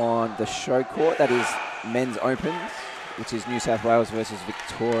over on the show court. That is men's opens, which is New South Wales versus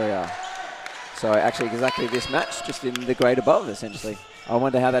Victoria. So actually exactly this match, just in the grade above essentially. I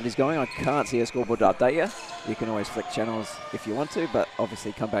wonder how that is going. I can't see a scoreboard to update you. You can always flick channels if you want to, but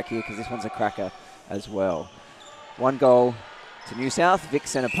obviously come back here because this one's a cracker as well. 1 goal to New South. Vic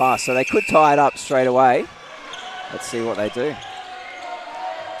centre pass. So they could tie it up straight away. Let's see what they do.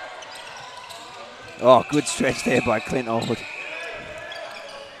 Oh, good stretch there by Clint Old.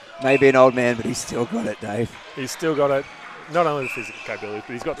 Maybe an old man, but he's still got it, Dave. He's still got it. Not only the physical capability,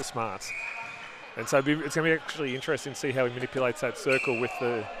 but he's got the smarts. And so it's going to be actually interesting to see how he manipulates that circle with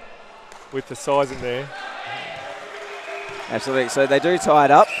the size in there. Absolutely. So they do tie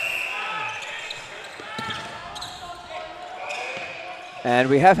it up. And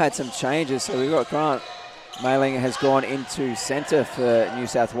we have had some changes. So we've got Grant Mailing has gone into centre for New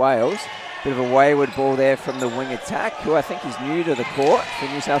South Wales. Bit of a wayward ball there from the wing attack, who I think is new to the court for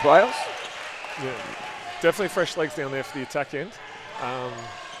New South Wales. Yeah, definitely fresh legs down there for the attack end.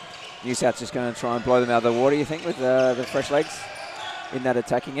 New South's just going to try and blow them out of the water, you think, with the fresh legs in that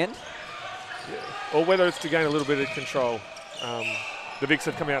attacking end? Yeah. Or whether it's to gain a little bit of control. The Vics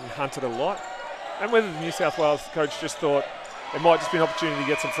have come out and hunted a lot. And whether the New South Wales coach just thought it might just be an opportunity to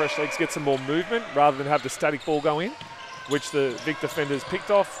get some fresh legs, get some more movement, rather than have the static ball go in, which the Vic defenders picked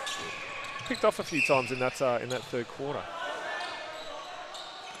off a few times in that third quarter.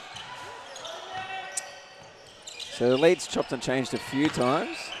 So the lead's chopped and changed a few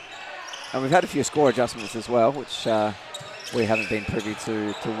times. And we've had a few score adjustments as well, which we haven't been privy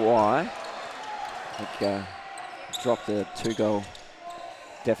to why. I think dropped a 2-goal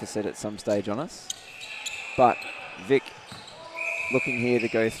deficit at some stage on us. But Vic looking here to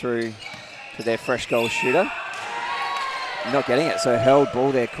go through to their fresh goal shooter. Not getting it, so held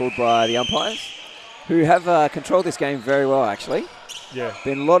ball there called by the umpires, who have controlled this game very well actually. Yeah.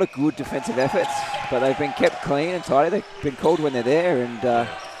 Been a lot of good defensive efforts, but they've been kept clean and tidy. They've been called when they're there, and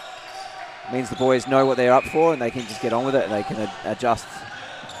means the boys know what they're up for and they can just get on with it and they can adjust.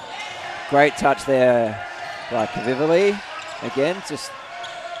 Great touch there by Kavivali. Again, just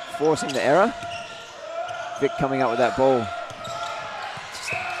forcing the error. Vic coming up with that ball.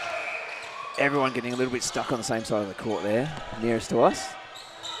 Just everyone getting a little bit stuck on the same side of the court there, nearest to us.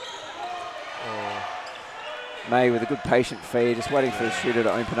 May with a good patient feed, just waiting for the shooter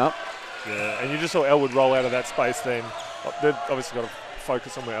to open up. Yeah, and you just saw Elwood roll out of that space then. They've obviously got to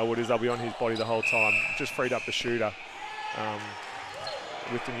focus on where Elwood is. They'll be on his body the whole time. Just freed up the shooter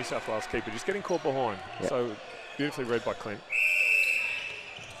with the New South Wales keeper. Just getting caught behind. Yep. So beautifully read by Clint.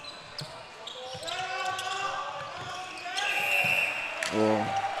 Oh,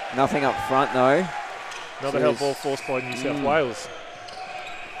 nothing up front though. Another help ball forced by New South Wales.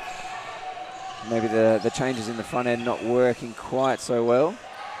 Maybe the changes in the front end not working quite so well.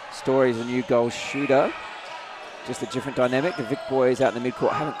 Story's a new goal shooter. Just a different dynamic. The Vic boys out in the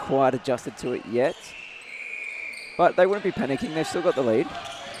midcourt haven't quite adjusted to it yet. But they wouldn't be panicking. They've still got the lead.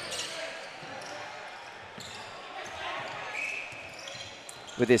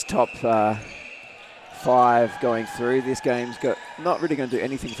 With this top 5 going through, this game's not really going to do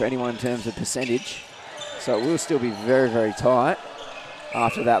anything for anyone in terms of percentage. So it will still be very, very tight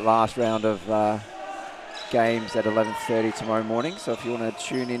after that last round of games at 11:30 tomorrow morning. So if you want to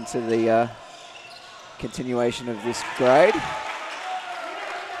tune into the continuation of this grade,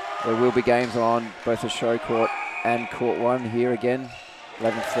 there will be games on both the show court and court 1 here again,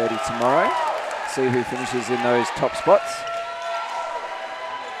 11:30 tomorrow. See who finishes in those top spots.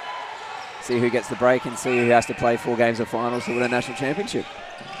 See who gets the break and see who has to play 4 games of finals to win a national championship.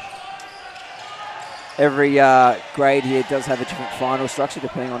 Every grade here does have a different final structure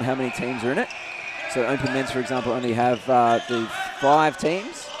depending on how many teams are in it. So Open Men's, for example, only have the 5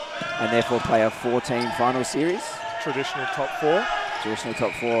 teams and therefore play a 4-team final series. Traditional top 4. Traditional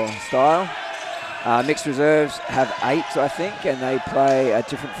top 4 style. Mixed reserves have 8, I think, and they play a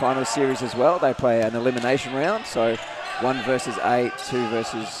different final series as well. They play an elimination round, so 1 versus 8, 2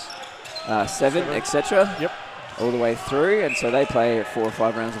 versus 7, etc. Yep. All the way through, and so they play 4 or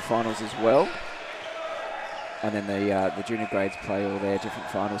 5 rounds of finals as well. And then the junior grades play all their different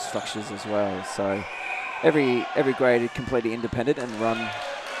final structures as well. So every grade is completely independent and run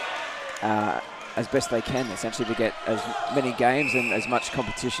as best they can, essentially, to get as many games and as much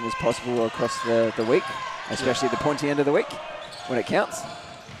competition as possible across the week, especially the pointy end of the week when it counts.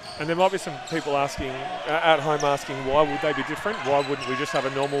 And there might be some people asking, at home asking, why would they be different? Why wouldn't we just have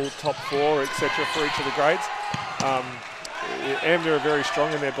a normal top 4, etc., for each of the grades? AMDA are very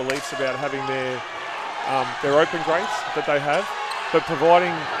strong in their beliefs about having their open grades that they have, but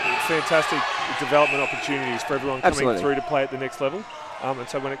providing fantastic development opportunities for everyone coming through to play at the next level. And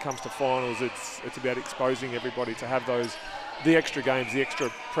so when it comes to finals, it's about exposing everybody to have the extra games, the extra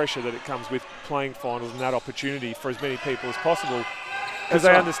pressure that it comes with playing finals, and that opportunity for as many people as possible. As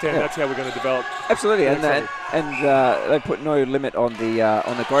they understand, that's how we're going to develop. Absolutely, and they put no limit on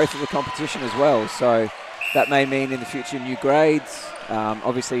the growth of the competition as well. So that may mean in the future new grades.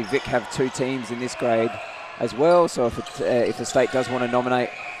 Obviously, VIC have 2 teams in this grade as well. So if the state does want to nominate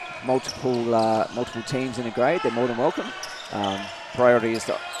multiple teams in a grade, they're more than welcome. Priority is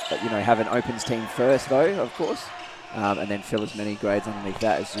to have an opens team first, though, of course, and then fill as many grades underneath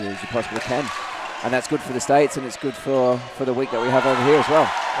that as you possibly can. And that's good for the States, and it's good for the week that we have over here as well.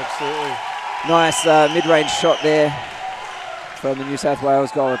 Absolutely. Nice mid-range shot there from the New South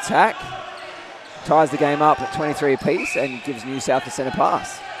Wales goal attack. Ties the game up at 23 apiece and gives New South a centre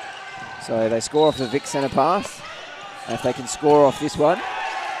pass. So they score off the VIC centre pass. And if they can score off this one,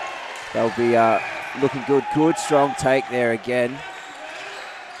 they'll be looking good. Good strong take there again.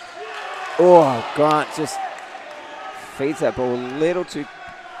 Oh, Grant just feeds that ball a little too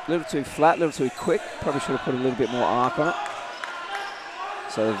flat, a little too quick. Probably should have put a little bit more arc on it.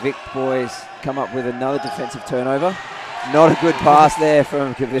 So the VIC boys come up with another defensive turnover. Not a good pass there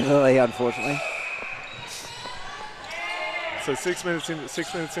from Kavivali, unfortunately. So 6 minutes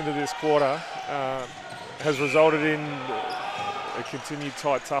into this quarter has resulted in a continued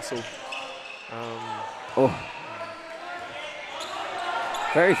tight tussle.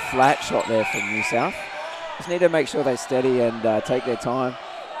 Very flat shot there from New South. Just need to make sure they steady and take their time.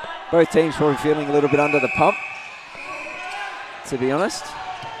 Both teams probably feeling a little bit under the pump, to be honest.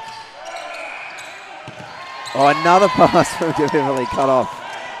 Oh, another pass from Kavivali cut off.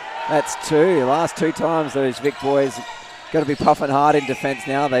 That's 2. The last 2 times those VIC boys got to be puffing hard in defence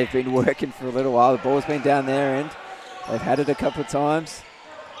now. They've been working for a little while. The ball's been down their end. They've had it a couple of times.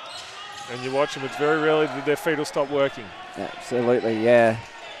 And you watch them, it's very rarely that their feet will stop working. Absolutely, yeah.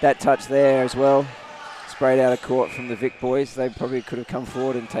 That touch there as well. Sprayed out of court from the VIC boys. They probably could have come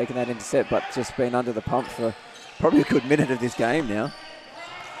forward and taken that intercept, but just been under the pump for probably a good minute of this game now.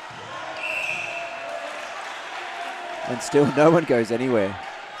 And still no one goes anywhere.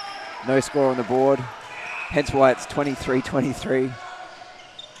 No score on the board. Hence why it's 23-23.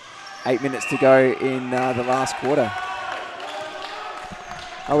 8 minutes to go in the last quarter.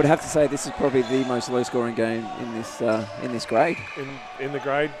 I would have to say this is probably the most low-scoring game in this grade. In the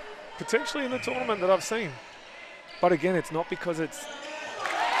grade, potentially in the tournament that I've seen. But again, it's not because it's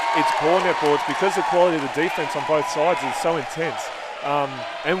poor netball. It's because the quality of the defense on both sides is so intense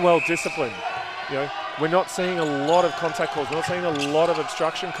and well disciplined. We're not seeing a lot of contact calls. We're not seeing a lot of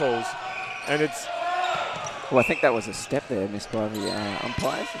obstruction calls, and it's. Well, I think that was a step there missed by the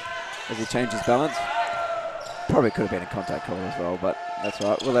umpires as he changed his balance. Probably could have been a contact call as well, but that's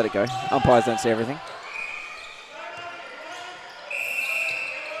all right. We'll let it go. Umpires don't see everything.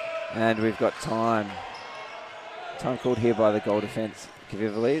 And we've got time. Time called here by the goal defence.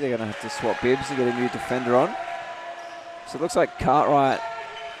 Kavivali, they're going to have to swap bibs and get a new defender on. So it looks like Cartwright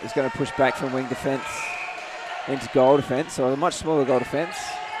is going to push back from wing defence into goal defence. So a much smaller goal defence.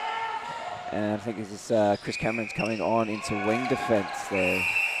 And I think this is Chris Cameron's coming on into wing defence there.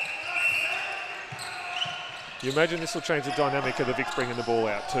 You imagine this will change the dynamic of the VICs bringing the ball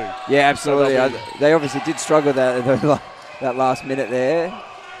out too. Yeah, absolutely. So they obviously did struggle that last minute there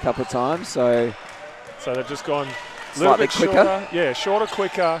a couple of times. So they've just gone a little bit quicker. Shorter. Yeah, shorter,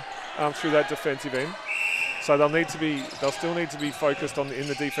 quicker through that defensive end. So they'll still need to be focused in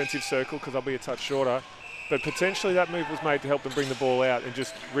the defensive circle because they'll be a touch shorter. But potentially that move was made to help them bring the ball out and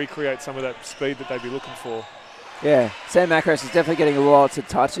just recreate some of that speed that they'd be looking for. Yeah, Sam Macros is definitely getting lots of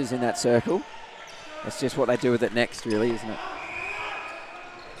touches in that circle. That's just what they do with it next, really, isn't it?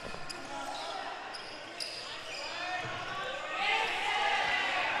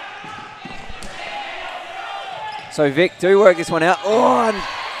 So Vic do work this one out. Oh, and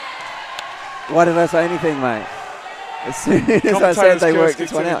why did I say anything, mate? As soon as I said they work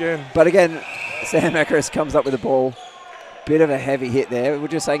this one out. Again. But again, Sam Macros comes up with the ball. Bit of a heavy hit there. We were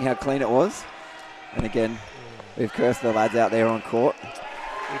just saying how clean it was. And again, we've cursed the lads out there on court.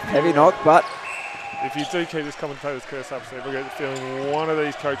 Heavy knock, but... If you do keep this commentator's curse up, Steve, I get the feeling one of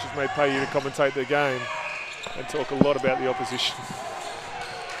these coaches may pay you to commentate their game and talk a lot about the opposition.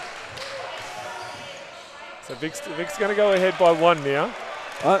 So Vic's going to go ahead by 1 now.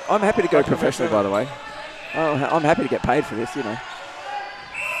 I'm happy to go professional, by the way. I'm happy to get paid for this, you know.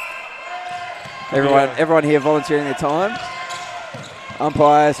 Everyone here volunteering their time.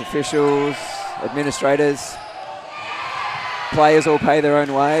 Umpires, officials, administrators, players all pay their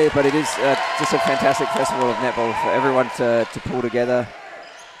own way, but it is just a fantastic festival of netball for everyone to pull together.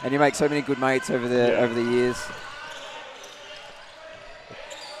 And you make so many good mates over the years.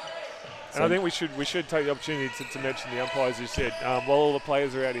 And I think we should take the opportunity to mention the umpires, you said. While all the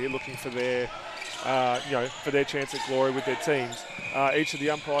players are out here looking for their, for their chance at glory with their teams, each of the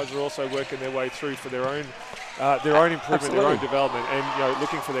umpires are also working their way through for their own improvement, Absolutely. their own development, and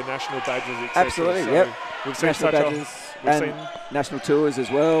looking for their national badges, etc. Absolutely, so yep. We've seen National badges and national tours as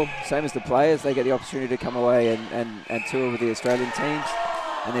well. Same as the players, they get the opportunity to come away and tour with the Australian teams.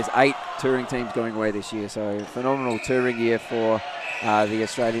 And there's 8 touring teams going away this year, so phenomenal touring year for the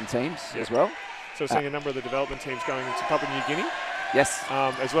Australian teams as well. So we're seeing a number of the development teams going into Papua New Guinea. Yes.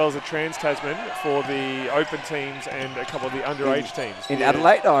 As well as a Trans-Tasman for the open teams and a couple of the underage teams. In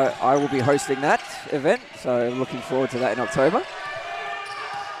Adelaide, I will be hosting that event, so looking forward to that in October.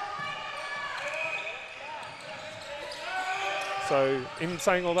 So in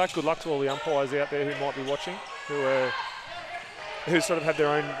saying all that, good luck to all the umpires out there who might be watching, who sort of have their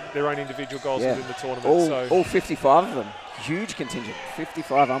own individual goals within the tournament. All 55 of them. Huge contingent,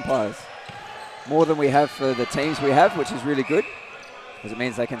 55 umpires. More than we have for the teams we have, which is really good, because it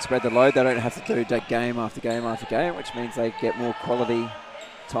means they can spread the load. They don't have to do game after game after game, which means they get more quality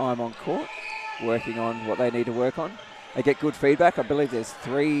time on court, working on what they need to work on. They get good feedback. I believe there's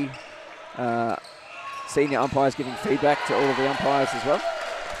 3 senior umpires giving feedback to all of the umpires as well.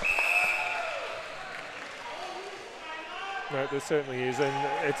 No, there certainly is,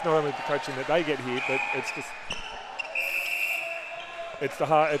 and it's not only the coaching that they get here, but it's the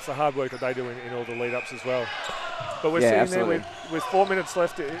hard work that they do in all the lead-ups as well. But we're sitting there with 4 minutes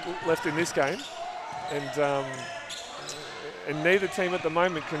left in this game, and neither team at the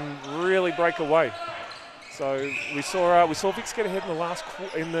moment can really break away. So we saw Vics get ahead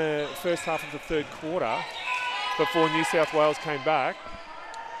in the first half of the third quarter before New South Wales came back.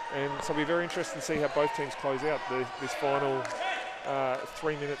 And so it'll be very interesting to see how both teams close out this final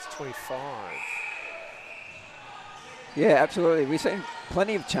 3 minutes 25. Yeah, absolutely. We've seen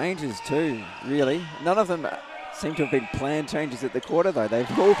plenty of changes too, really. None of them seem to have been planned changes at the quarter, though. They've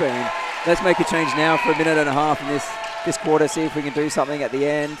all been, let's make a change now for a minute and a half in this quarter, see if we can do something at the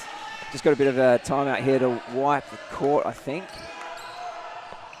end. Just got a bit of a timeout here to wipe the court, I think.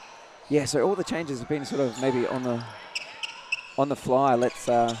 Yeah, so all the changes have been sort of maybe on the fly. Let's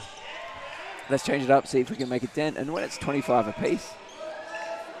change it up, see if we can make a dent. And when it's 25 apiece,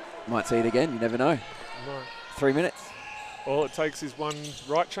 might see it again. You never know. No. 3 minutes. All it takes is one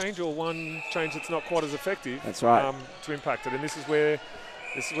right change or one change that's not quite as effective. That's right. To impact it. And this is where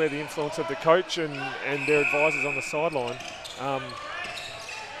the influence of the coach and their advisors on the sideline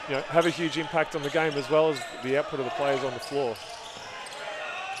have a huge impact on the game, as well as the output of the players on the floor.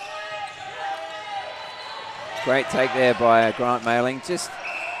 Great take there by Grant Mailing. Just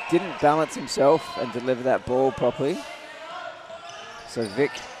didn't balance himself and deliver that ball properly. So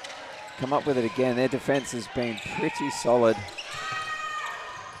Vic come up with it again. Their defense has been pretty solid.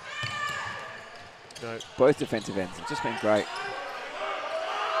 No. Both defensive ends have just been great.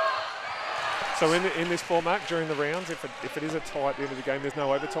 So in this format, during the rounds, if it is a tie at the end of the game, there's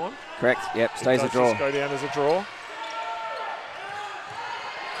no overtime? Correct, yep, stays a draw. Just go down as a draw.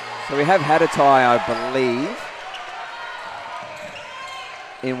 So we have had a tie, I believe,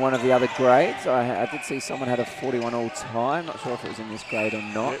 in one of the other grades. I did see someone had a 41 all time. Not sure if it was in this grade or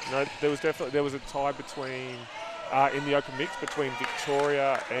not. Yeah, no, there was a tie between in the open mix between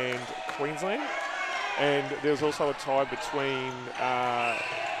Victoria and Queensland, and there was also a tie between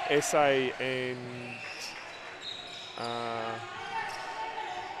SA and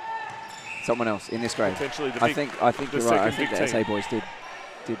someone else in this grade. Potentially I think you're right. I think the SA boys did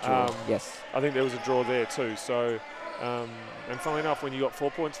draw. Yes. I think there was a draw there too. So, and funnily enough, when you got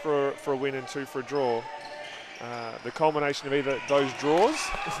 4 points for a win and 2 for a draw, the culmination of either those draws,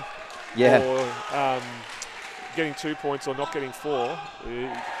 or getting 2 points or not getting 4,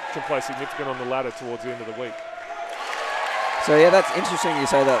 can play significant on the ladder towards the end of the week. So yeah, that's interesting you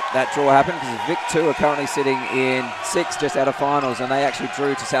say that draw happened, because Vic 2 are currently sitting in 6, just out of finals, and they actually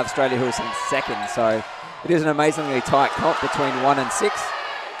drew to South Australia, who was in 2nd. So it is an amazingly tight comp between 1 and 6.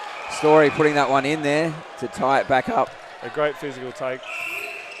 Story putting that one in there to tie it back up. A great physical take.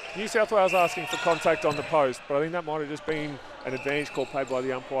 New South Wales asking for contact on the post, but I think that might have just been an advantage call paid by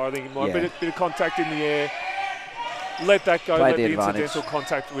the umpire. I think it might be a bit of contact in the air. let that go, Play let the the advantage. incidental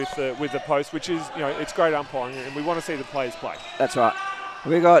contact with the post, which is, it's great umpiring, and we want to see the players play. That's right.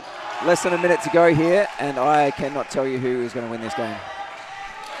 We've got less than a minute to go here, and I cannot tell you who is going to win this game.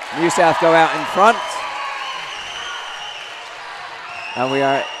 New South go out in front. And we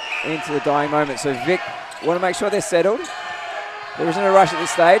are into the dying moment. So Vic want to make sure they're settled. There isn't a rush at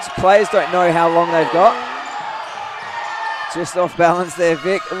this stage. Players don't know how long they've got. Just off balance there,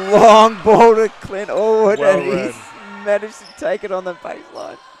 Vic. Long ball to Clint Allwood, Well and read. he's managed to take it on the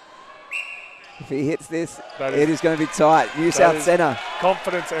baseline. If he hits this, it is going to be tight. New South centre.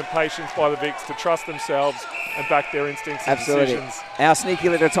 Confidence and patience by the Vics to trust themselves and back their instincts and Absolutely. decisions. Our sneaky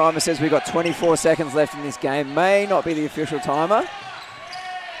little timer says we've got 24 seconds left in this game. May not be the official timer,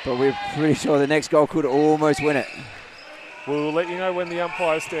 but we're pretty sure the next goal could almost win it. We'll let you know when the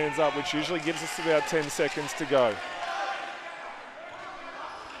umpire stands up, which usually gives us about 10 seconds to go.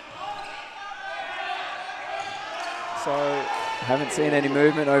 So, Haven't seen any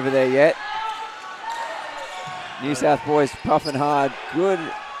movement over there yet. New South boys puffing hard. Good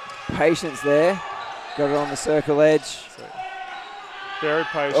patience there. Got it on the circle edge. very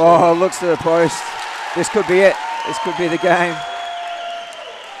patient. Oh, looks to the post. This could be it. This could be the game.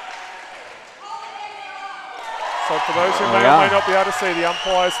 So for those who may or may not be able to see, the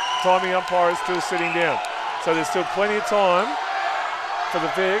timing umpire is still sitting down. So there's still plenty of time for the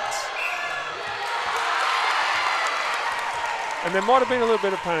Vics. And there might have been a little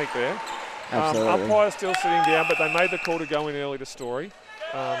bit of panic there. Absolutely. Umpire's still sitting down, but they made the call to go in early to Story.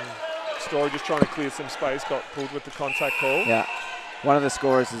 Story just trying to clear some space, got pulled with the contact call. Yeah. One of the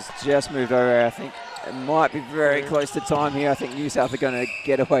scorers has just moved over. I think it might be very close to time here. I think New South are going to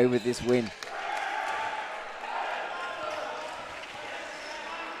get away with this win.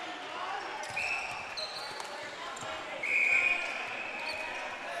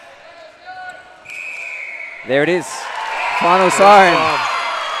 There it is. Final siren.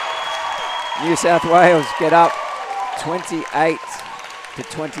 New South Wales get up 28 to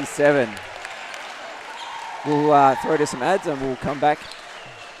 27. We'll throw to some ads and we'll come back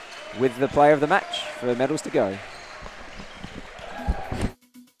with the player of the match for the medals to go.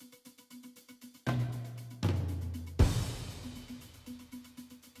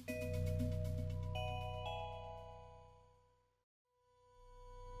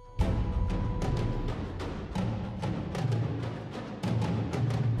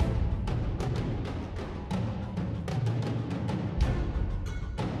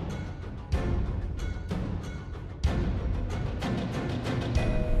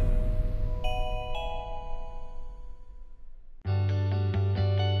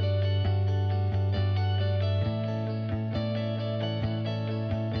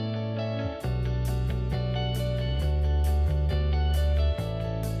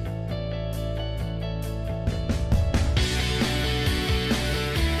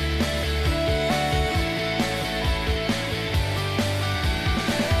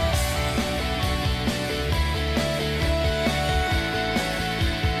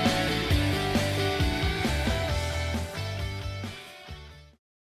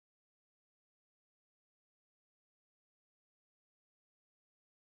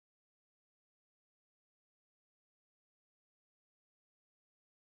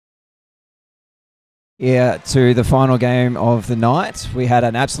 Yeah, to the final game of the night. We had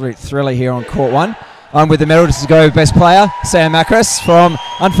an absolute thriller here on court one. With the medal to go, best player, Sam Macris from,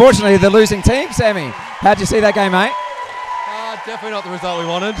 unfortunately, the losing team. Sammy, how'd you see that game, mate? Definitely not the result we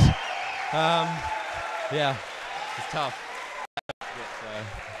wanted. Yeah, it's tough.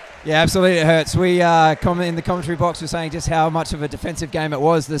 Yeah, absolutely, it hurts. We in the commentary box were saying just how much of a defensive game it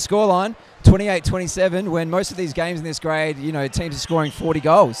was. The scoreline, 28-27, when most of these games in this grade, teams are scoring 40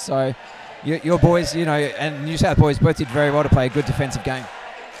 goals. So your boys, and New South boys both did very well to play a good defensive game.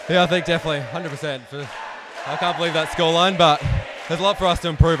 Yeah, I think definitely, 100%. I can't believe that scoreline, but there's a lot for us to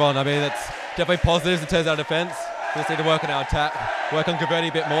improve on. I mean, it's definitely positives in terms of our defence. We just need to work on our attack, work on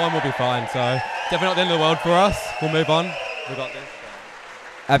converting a bit more, and we'll be fine. So definitely not the end of the world for us. We'll move on. We've got this.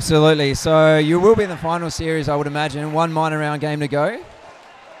 Absolutely. So you will be in the final series, I would imagine. One minor round game to go.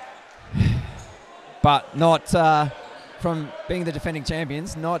 But not, from being the defending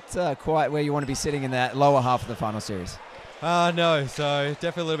champions, not quite where you want to be sitting in that lower half of the final series. No, so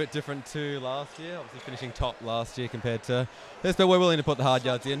definitely a little bit different to last year. Obviously finishing top last year compared to this, but we're willing to put the hard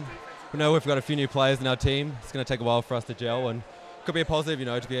yards in. We know we've got a few new players in our team. It's going to take a while for us to gel, and could be a positive,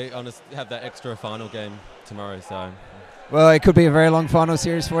 to be honest, have that extra final game tomorrow. So, well, it could be a very long final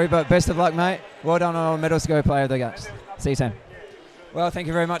series for you, but best of luck, mate. Well done on medals to go, player of the games. See you soon. Well, thank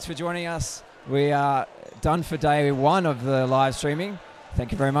you very much for joining us. We are done for day one of the live streaming.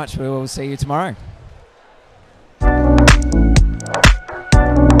 Thank you very much. We will see you tomorrow.